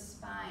belly to the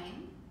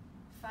spine.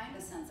 Find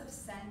a sense of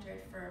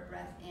centered for a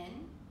breath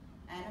in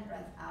and a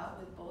breath out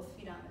with both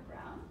feet on the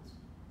ground.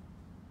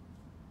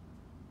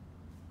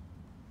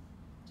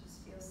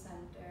 Just feel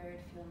centered,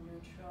 feel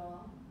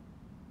neutral.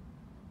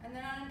 And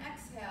then on an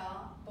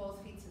exhale,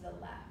 both feet to the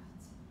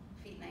left.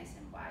 Feet nice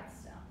and wide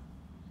still.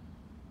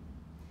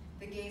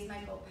 The gaze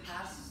might go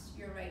past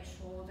your right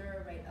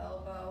shoulder, right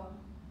elbow.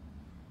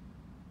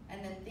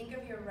 And then think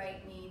of your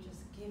right knee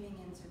just giving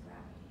into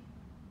gravity.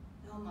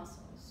 No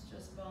muscles,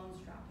 just bones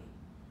dropping.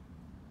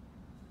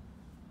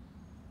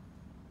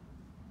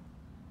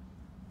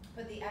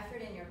 Put the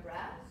effort in your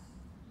breath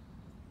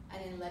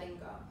and in letting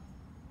go.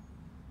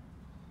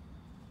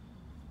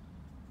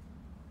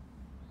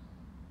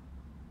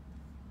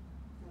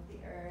 Let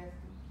the earth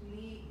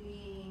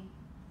completely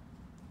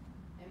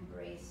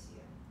embrace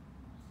you.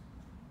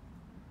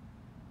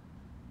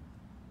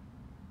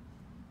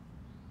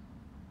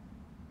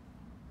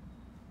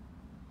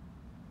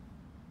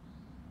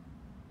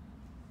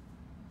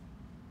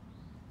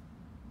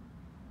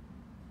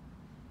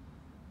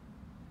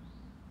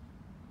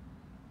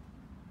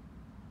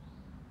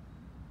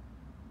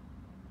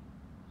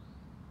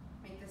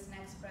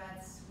 next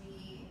breath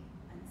sweet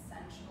and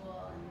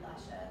sensual and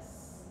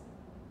luscious.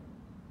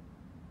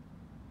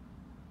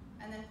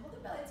 And then pull the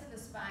belly to the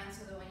spine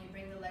so that when you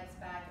bring the legs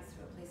back, it's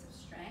to a place of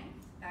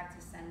strength, back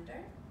to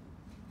center.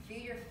 Feel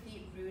your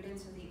feet root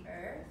into the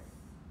earth.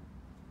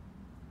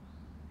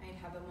 And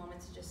have a moment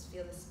to just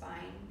feel the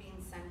spine being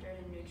centered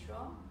and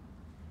neutral.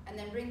 And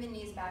then bring the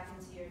knees back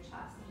into your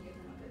chest and give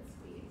them a good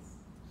squeeze.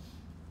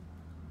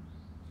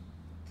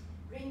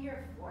 Bring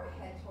your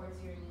forehead towards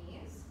your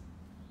knees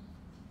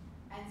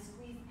and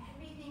squeeze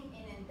everything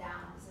in and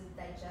down. This is a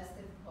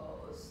digestive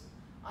pose.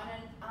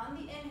 On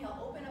the inhale,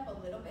 open up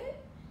a little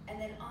bit, and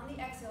then on the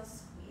exhale,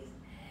 squeeze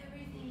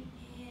everything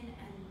in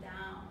and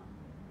down.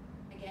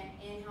 Again,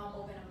 inhale,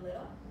 open up a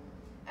little.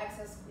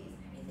 Exhale, squeeze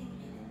everything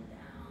in and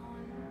down.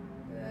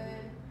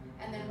 Good.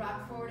 And then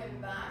rock forward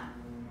and back.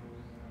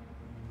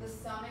 The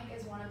stomach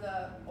is one of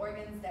the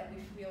organs that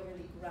we feel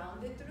really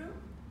grounded through.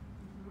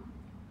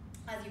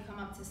 As you come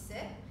up to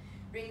sit,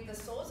 bring the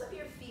soles of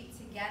your feet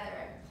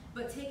together,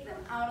 but take them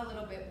out a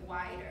little bit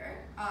wider,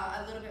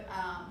 a little bit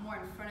more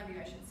in front of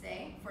you, I should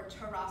say, for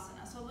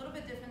Tarasana. So a little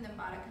bit different than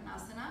Baddha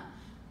Konasana.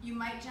 You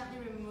might gently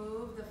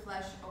remove the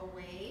flesh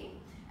away,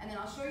 and then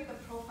I'll show you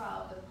the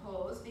profile of the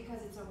pose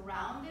because it's a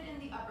rounded in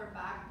the upper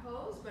back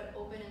pose, but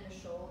open in the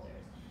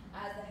shoulders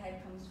as the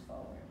head comes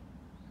forward.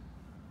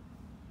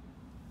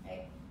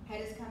 Okay.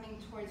 Head is coming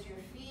towards your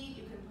feet.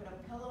 You can put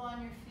a pillow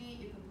on your feet.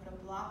 You can put a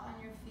block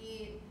on your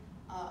feet,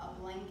 a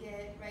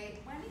blanket, right?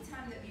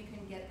 Anytime that you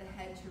can get the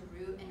head to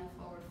root in a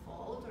forward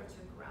fold or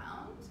to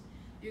ground,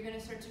 you're going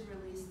to start to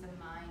release the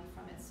mind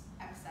from its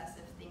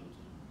excessive thinking.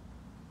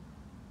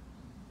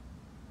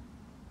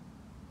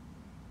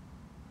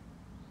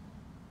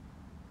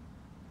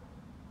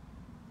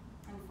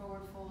 And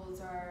forward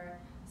folds are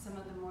some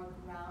of the more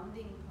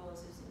grounding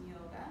poses in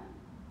yoga.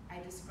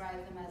 I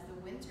describe them as the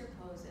winter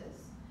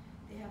poses.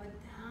 They have a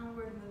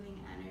downward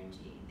moving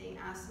energy. They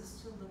ask us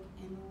to look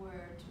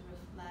inward, to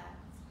reflect.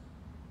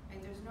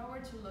 Right? There's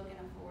nowhere to look in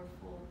a forward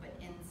fold but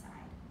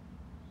inside.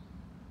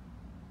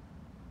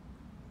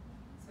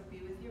 So be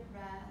with your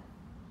breath.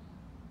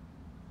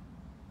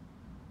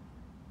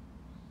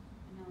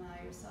 And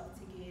allow yourself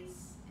to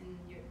gaze in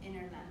your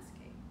inner landscape.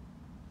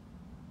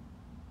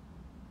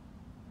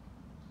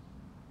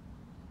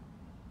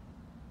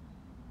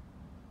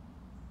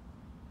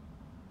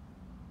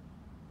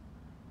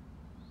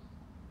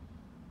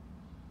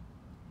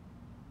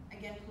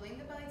 Again, pulling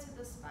the belly to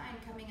the spine,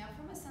 coming up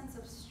from a sense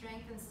of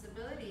strength and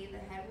stability, the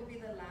head will be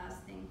the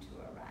last thing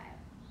to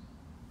arrive.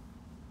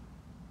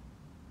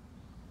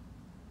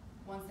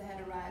 Once the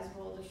head arrives,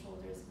 roll the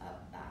shoulders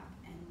up, back,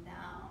 and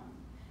down.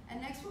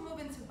 And next we'll move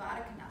into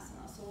Baddha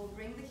Konasana. So we'll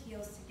bring the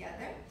heels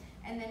together,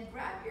 and then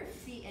grab your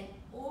feet and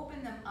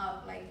open them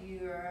up like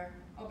you're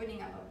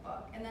opening up a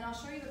book. And then I'll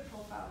show you the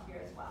profile here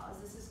as well,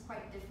 as this is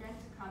quite different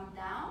to come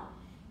down.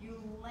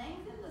 You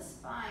lengthen the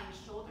spine,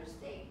 shoulders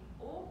stay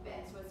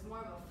open, so it's more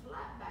of a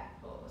flat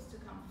back pose to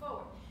come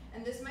forward.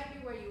 And this might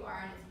be where you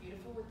are, and it's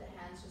beautiful with the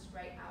hands just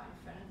right out in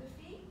front of the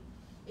feet.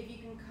 If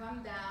you can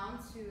come down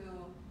to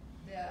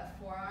the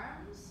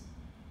forearms,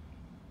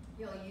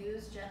 you'll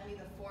use gently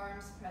the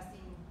forearms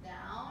pressing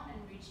down and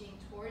reaching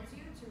towards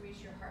you to reach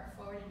your heart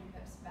forward and your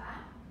hips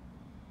back.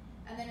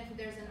 And then if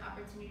there's an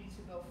opportunity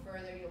to go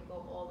further, you'll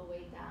go all the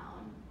way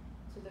down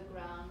to the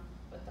ground,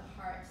 but the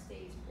heart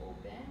stays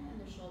open and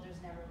the shoulders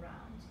never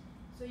round.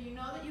 So you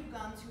know that you've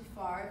gone too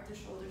far if the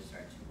shoulders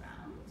start to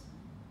round.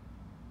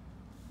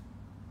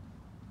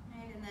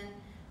 Right, and then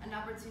an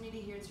opportunity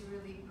here to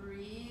really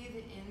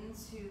breathe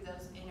into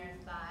those inner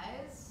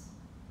thighs,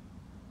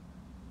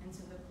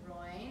 into the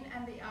groin,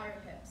 and the outer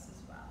hips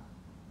as well.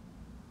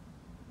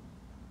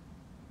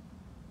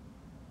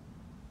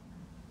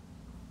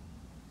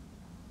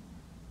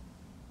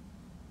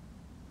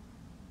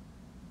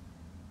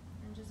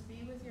 And just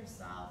be with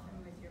yourself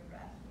and with your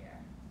breath here.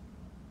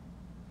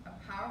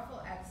 A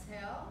powerful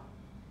exhale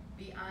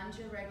beyond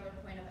your regular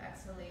point of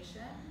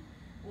exhalation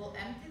will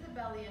empty the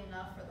belly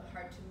enough for the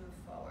heart to move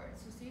forward.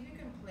 So see if you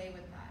can play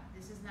with that.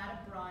 This is not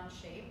a bronze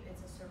shape,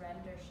 it's a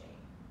surrender shape.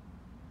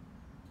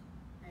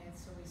 Right,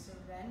 so we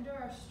surrender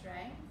our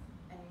strength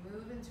and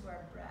move into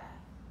our breath.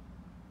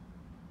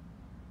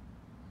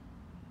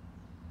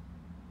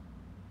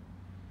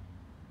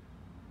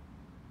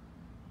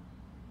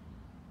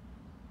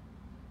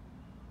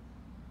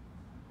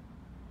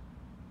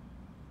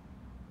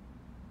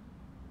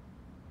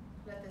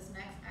 Let this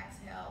next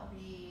exhale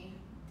be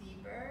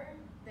deeper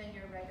than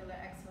your regular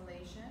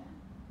exhalation.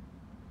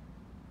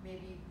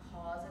 Maybe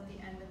pause at the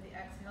end of the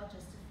exhale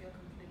just to feel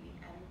completely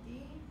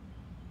empty.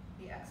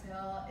 The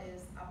exhale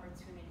is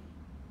opportunity.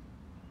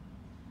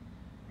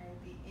 Right?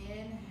 The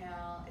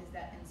inhale is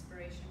that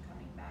inspiration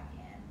coming back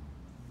in.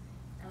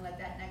 And let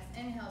that next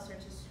inhale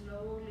start to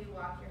slowly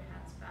walk your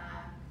hands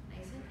back.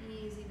 Nice and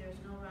easy,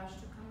 there's no rush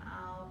to come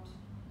out.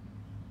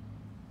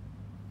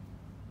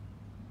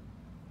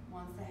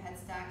 Once the head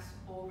stacks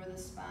over the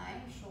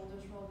spine,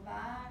 shoulders roll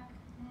back.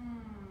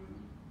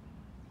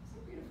 So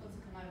beautiful to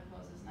come out of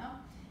poses, no?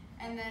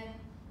 And then,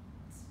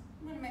 it's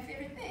one of my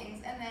favorite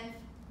things. And then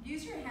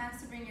Use your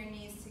hands to bring your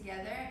knees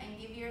together and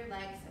give your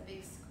legs a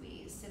big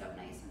squeeze. Sit up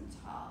nice and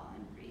tall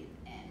and breathe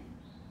in.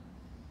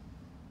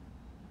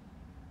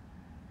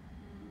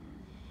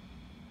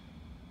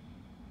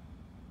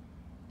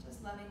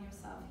 Just loving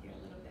yourself here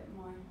a little bit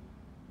more.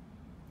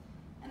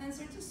 And then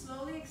start to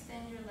slowly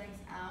extend your legs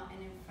out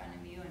and in front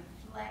of you and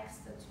flex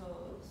the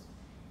toes.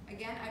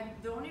 Again,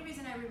 the only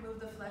reason I remove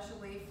the flesh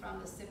away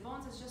from the sit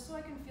bones is just so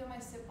I can feel my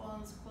sit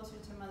bones closer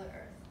to Mother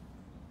Earth.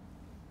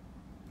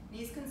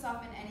 Knees can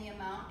soften any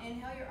amount.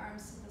 Inhale your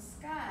arms to the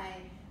sky.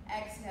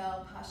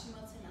 Exhale,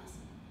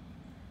 Paschimottanasana.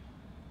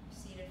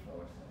 Seated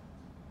forward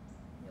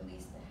fold.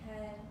 Release the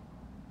head.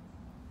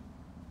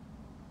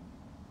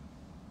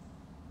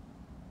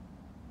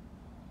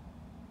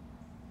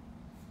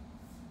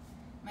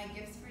 My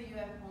gifts for you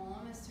at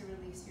home is to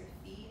release your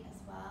feet as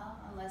well,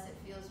 unless it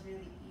feels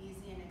really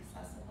easy and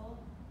accessible.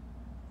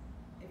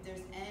 If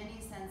there's any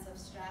sense of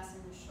stress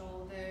in the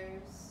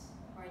shoulders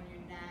or in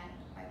your neck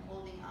by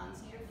holding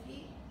onto your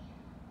feet,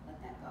 let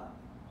that go.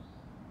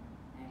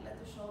 Right, let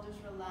the shoulders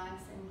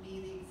relax and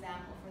be the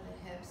example for the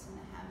hips and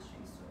the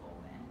hamstrings to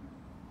open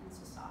and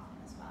to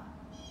soften as well.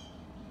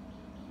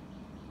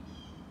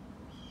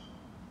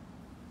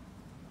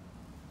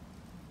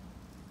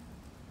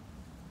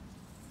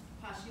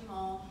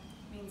 Paschimot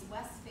means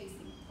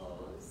west-facing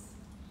pose.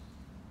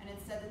 And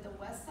it's said that the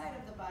west side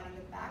of the body,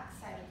 the back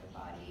side of the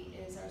body,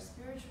 is our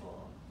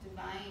spiritual,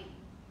 divine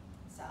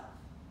self.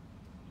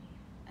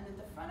 And at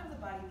the front of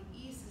the body,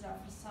 the east is our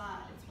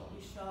facade. It's what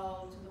we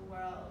show to the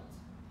world.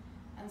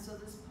 And so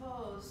this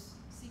pose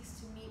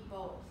seeks to meet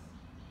both,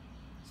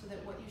 so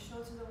that what you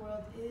show to the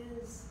world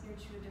is your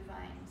true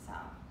divine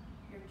self,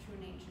 your true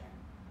nature.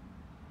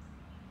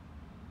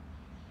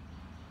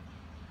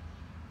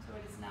 So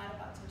it is not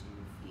about touching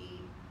your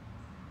feet.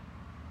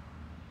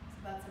 It's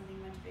about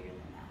something much bigger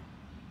than that.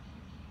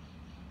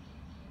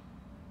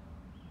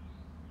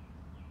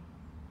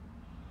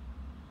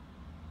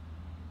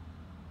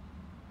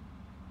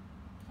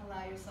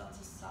 Allow yourself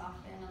to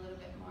soften a little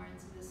bit more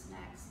into this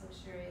next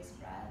luxurious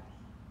breath.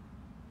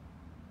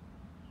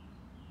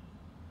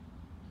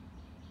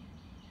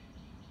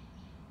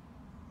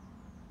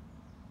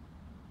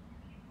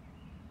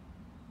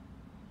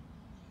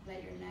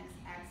 Let your next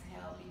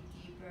exhale be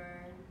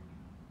deeper.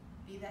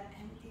 Be that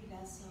empty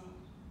vessel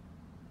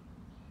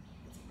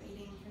that's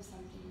waiting for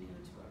something new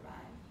to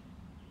arrive.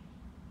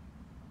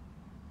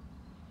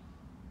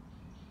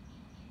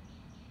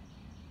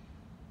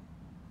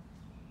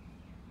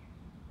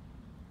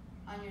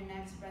 On your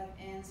next breath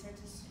in, start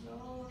to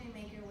slowly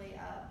make your way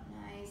up,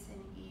 nice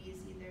and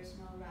easy. There's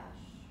no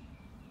rush.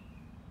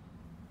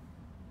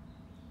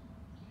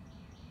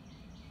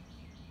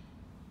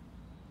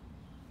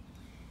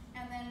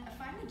 And then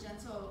find a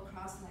gentle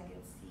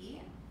cross-legged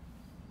seat.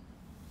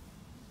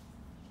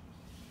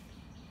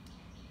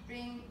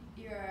 Bring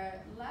your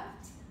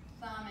left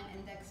thumb and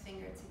index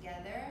finger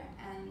together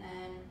and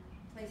then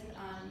place it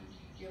on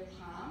your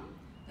palm.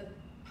 The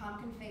palm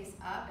can face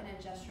up in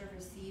a gesture of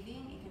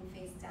receiving. It can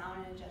face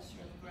down in a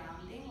gesture of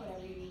grounding,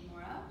 whatever you need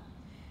more of.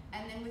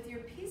 And then with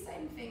your peace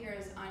sign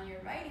fingers on your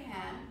right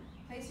hand,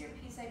 place your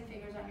peace sign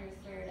fingers on your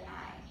third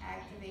eye.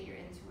 Activate your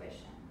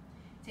intuition.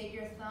 Take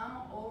your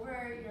thumb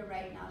over your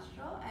right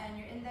nostril and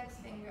your index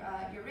finger,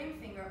 your ring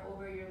finger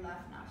over your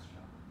left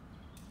nostril.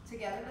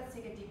 Together, let's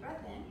take a deep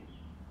breath in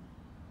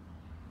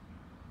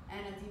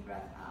and a deep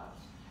breath out.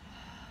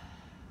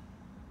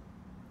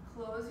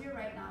 Close your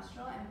right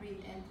nostril and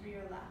breathe in through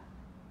your left.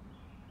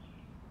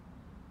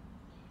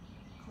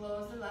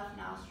 Close the left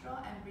nostril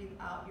and breathe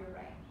out your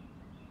right.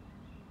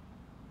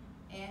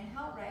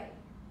 Inhale right.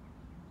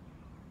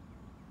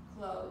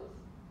 Close.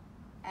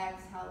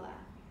 Exhale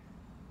left.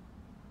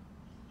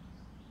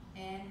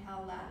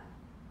 Inhale left.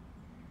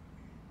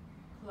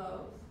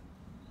 Close.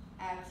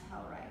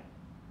 Exhale right.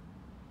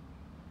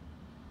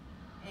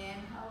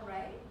 Inhale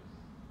right.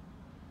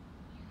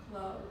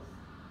 Close.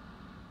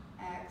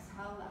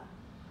 Exhale left.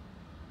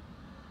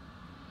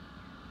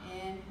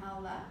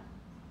 Inhale left.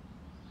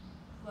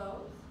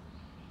 Close.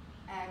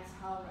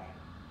 Exhale right.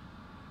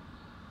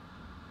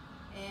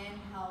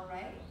 Inhale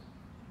right.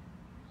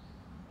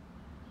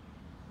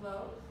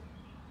 Close.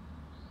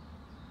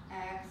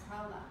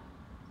 Exhale left.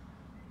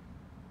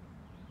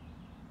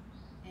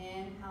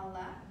 Inhale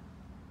left.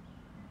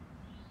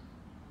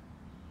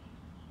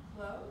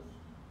 Close.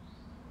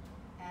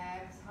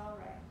 Exhale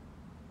right.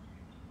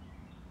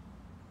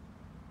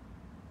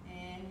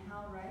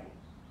 Inhale right.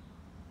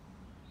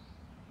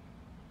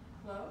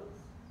 Close.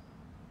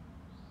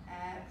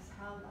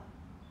 Exhale left.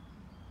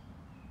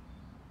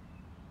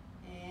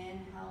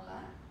 Inhale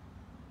left.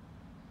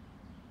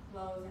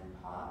 Close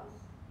and pause.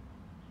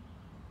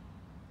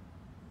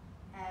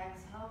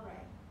 Exhale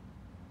right.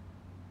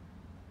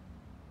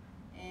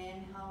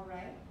 Inhale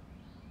right.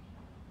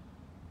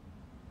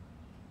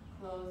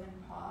 Close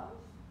and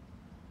pause.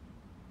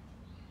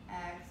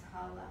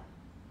 Exhale left.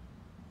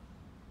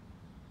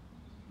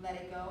 Let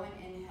it go and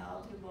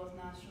inhale through both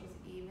nostrils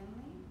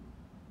evenly.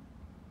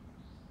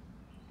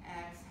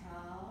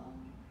 Exhale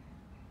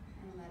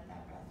and let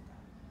that breath go.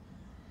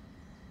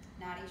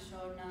 Now to Nadi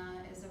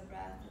Shodhana is a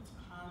breath that's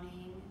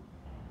calming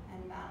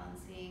and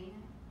balancing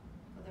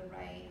for the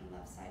right and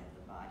left side of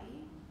the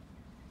body.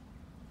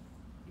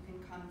 You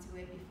can come to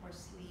it before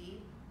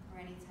sleep or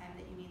any time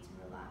that you need to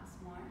relax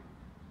more.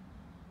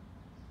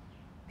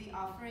 The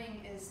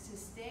offering is to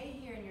stay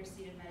here in your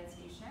seated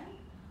meditation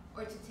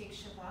or to take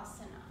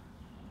Shavasana.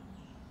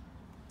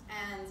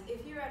 And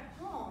if you're at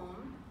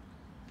home,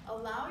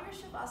 allow your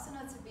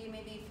Shavasana to be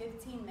maybe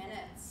 15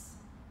 minutes,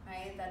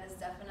 right? That is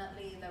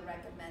definitely the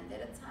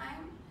recommended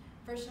time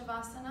for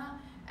Shavasana.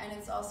 And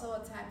it's also a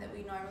time that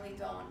we normally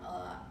don't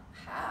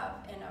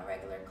have in a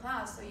regular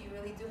class. So you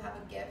really do have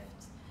a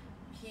gift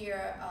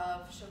here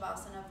of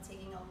Shavasana, of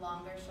taking a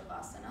longer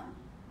Shavasana.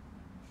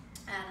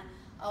 And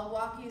I'll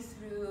walk you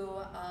through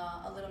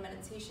a little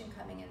meditation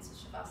coming into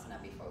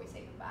Shavasana before we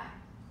say goodbye.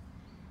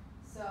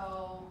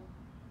 So,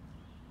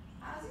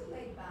 as you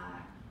lay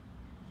back,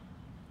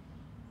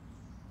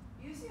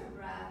 use your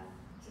breath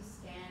to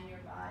scan your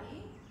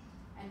body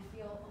and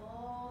feel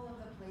all of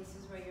the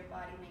places where your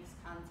body makes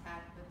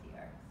contact with the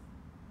earth.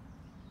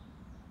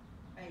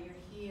 Right, your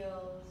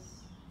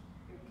heels,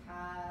 your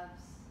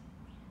calves,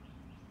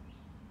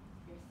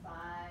 your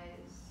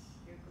thighs,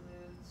 your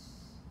glutes,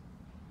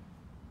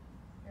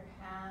 your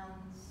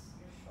hands,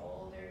 your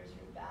shoulders,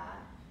 your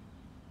back,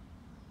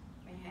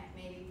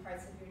 maybe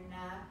parts of your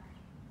neck,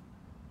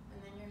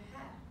 and then your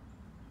head.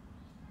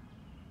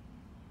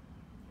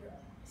 You're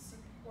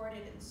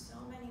supported in so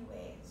many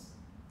ways.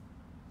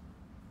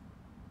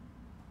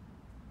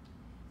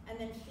 And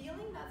then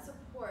feeling that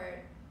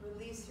support,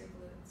 release your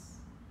glutes.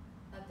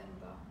 Let them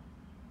go.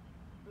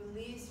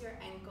 Release your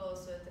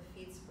ankles so that the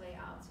feet splay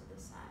out to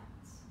the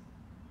sides.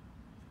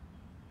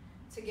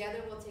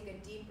 Together we'll take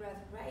a deep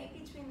breath right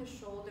between the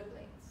shoulder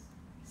blades.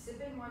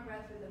 Sip in more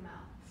breath through the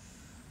mouth.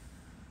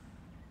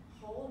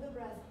 Hold the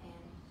breath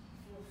in.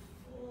 Feel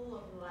full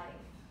of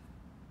life.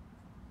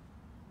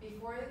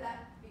 Before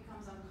that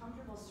becomes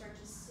uncomfortable, start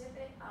to sip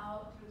it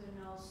out through the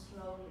nose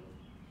slowly.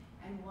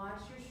 And watch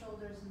your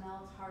shoulders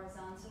melt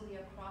horizontally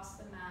across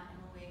the mat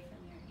and away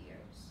from your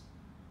ears.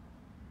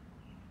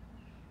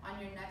 On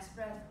your next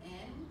breath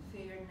in,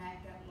 feel your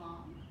neck get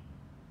long.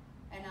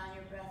 And on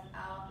your breath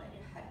out, let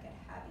your head get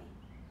heavy.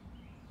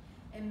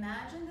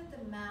 Imagine that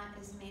the mat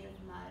is made of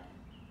mud,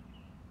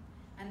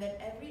 and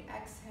that every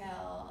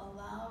exhale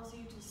allows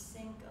you to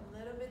sink a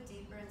little bit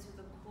deeper into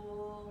the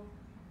cool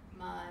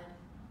mud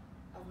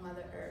of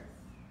Mother Earth.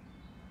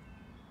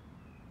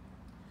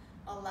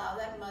 Allow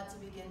that mud to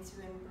begin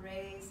to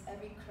embrace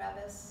every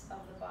crevice of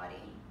the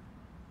body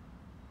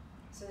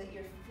so that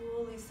you're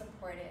fully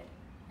supported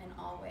in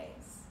all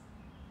ways.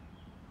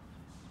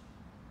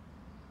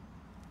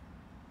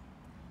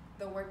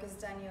 The work is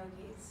done,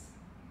 yogis.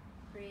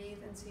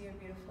 Breathe into your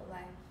beautiful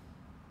life.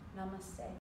 Namaste.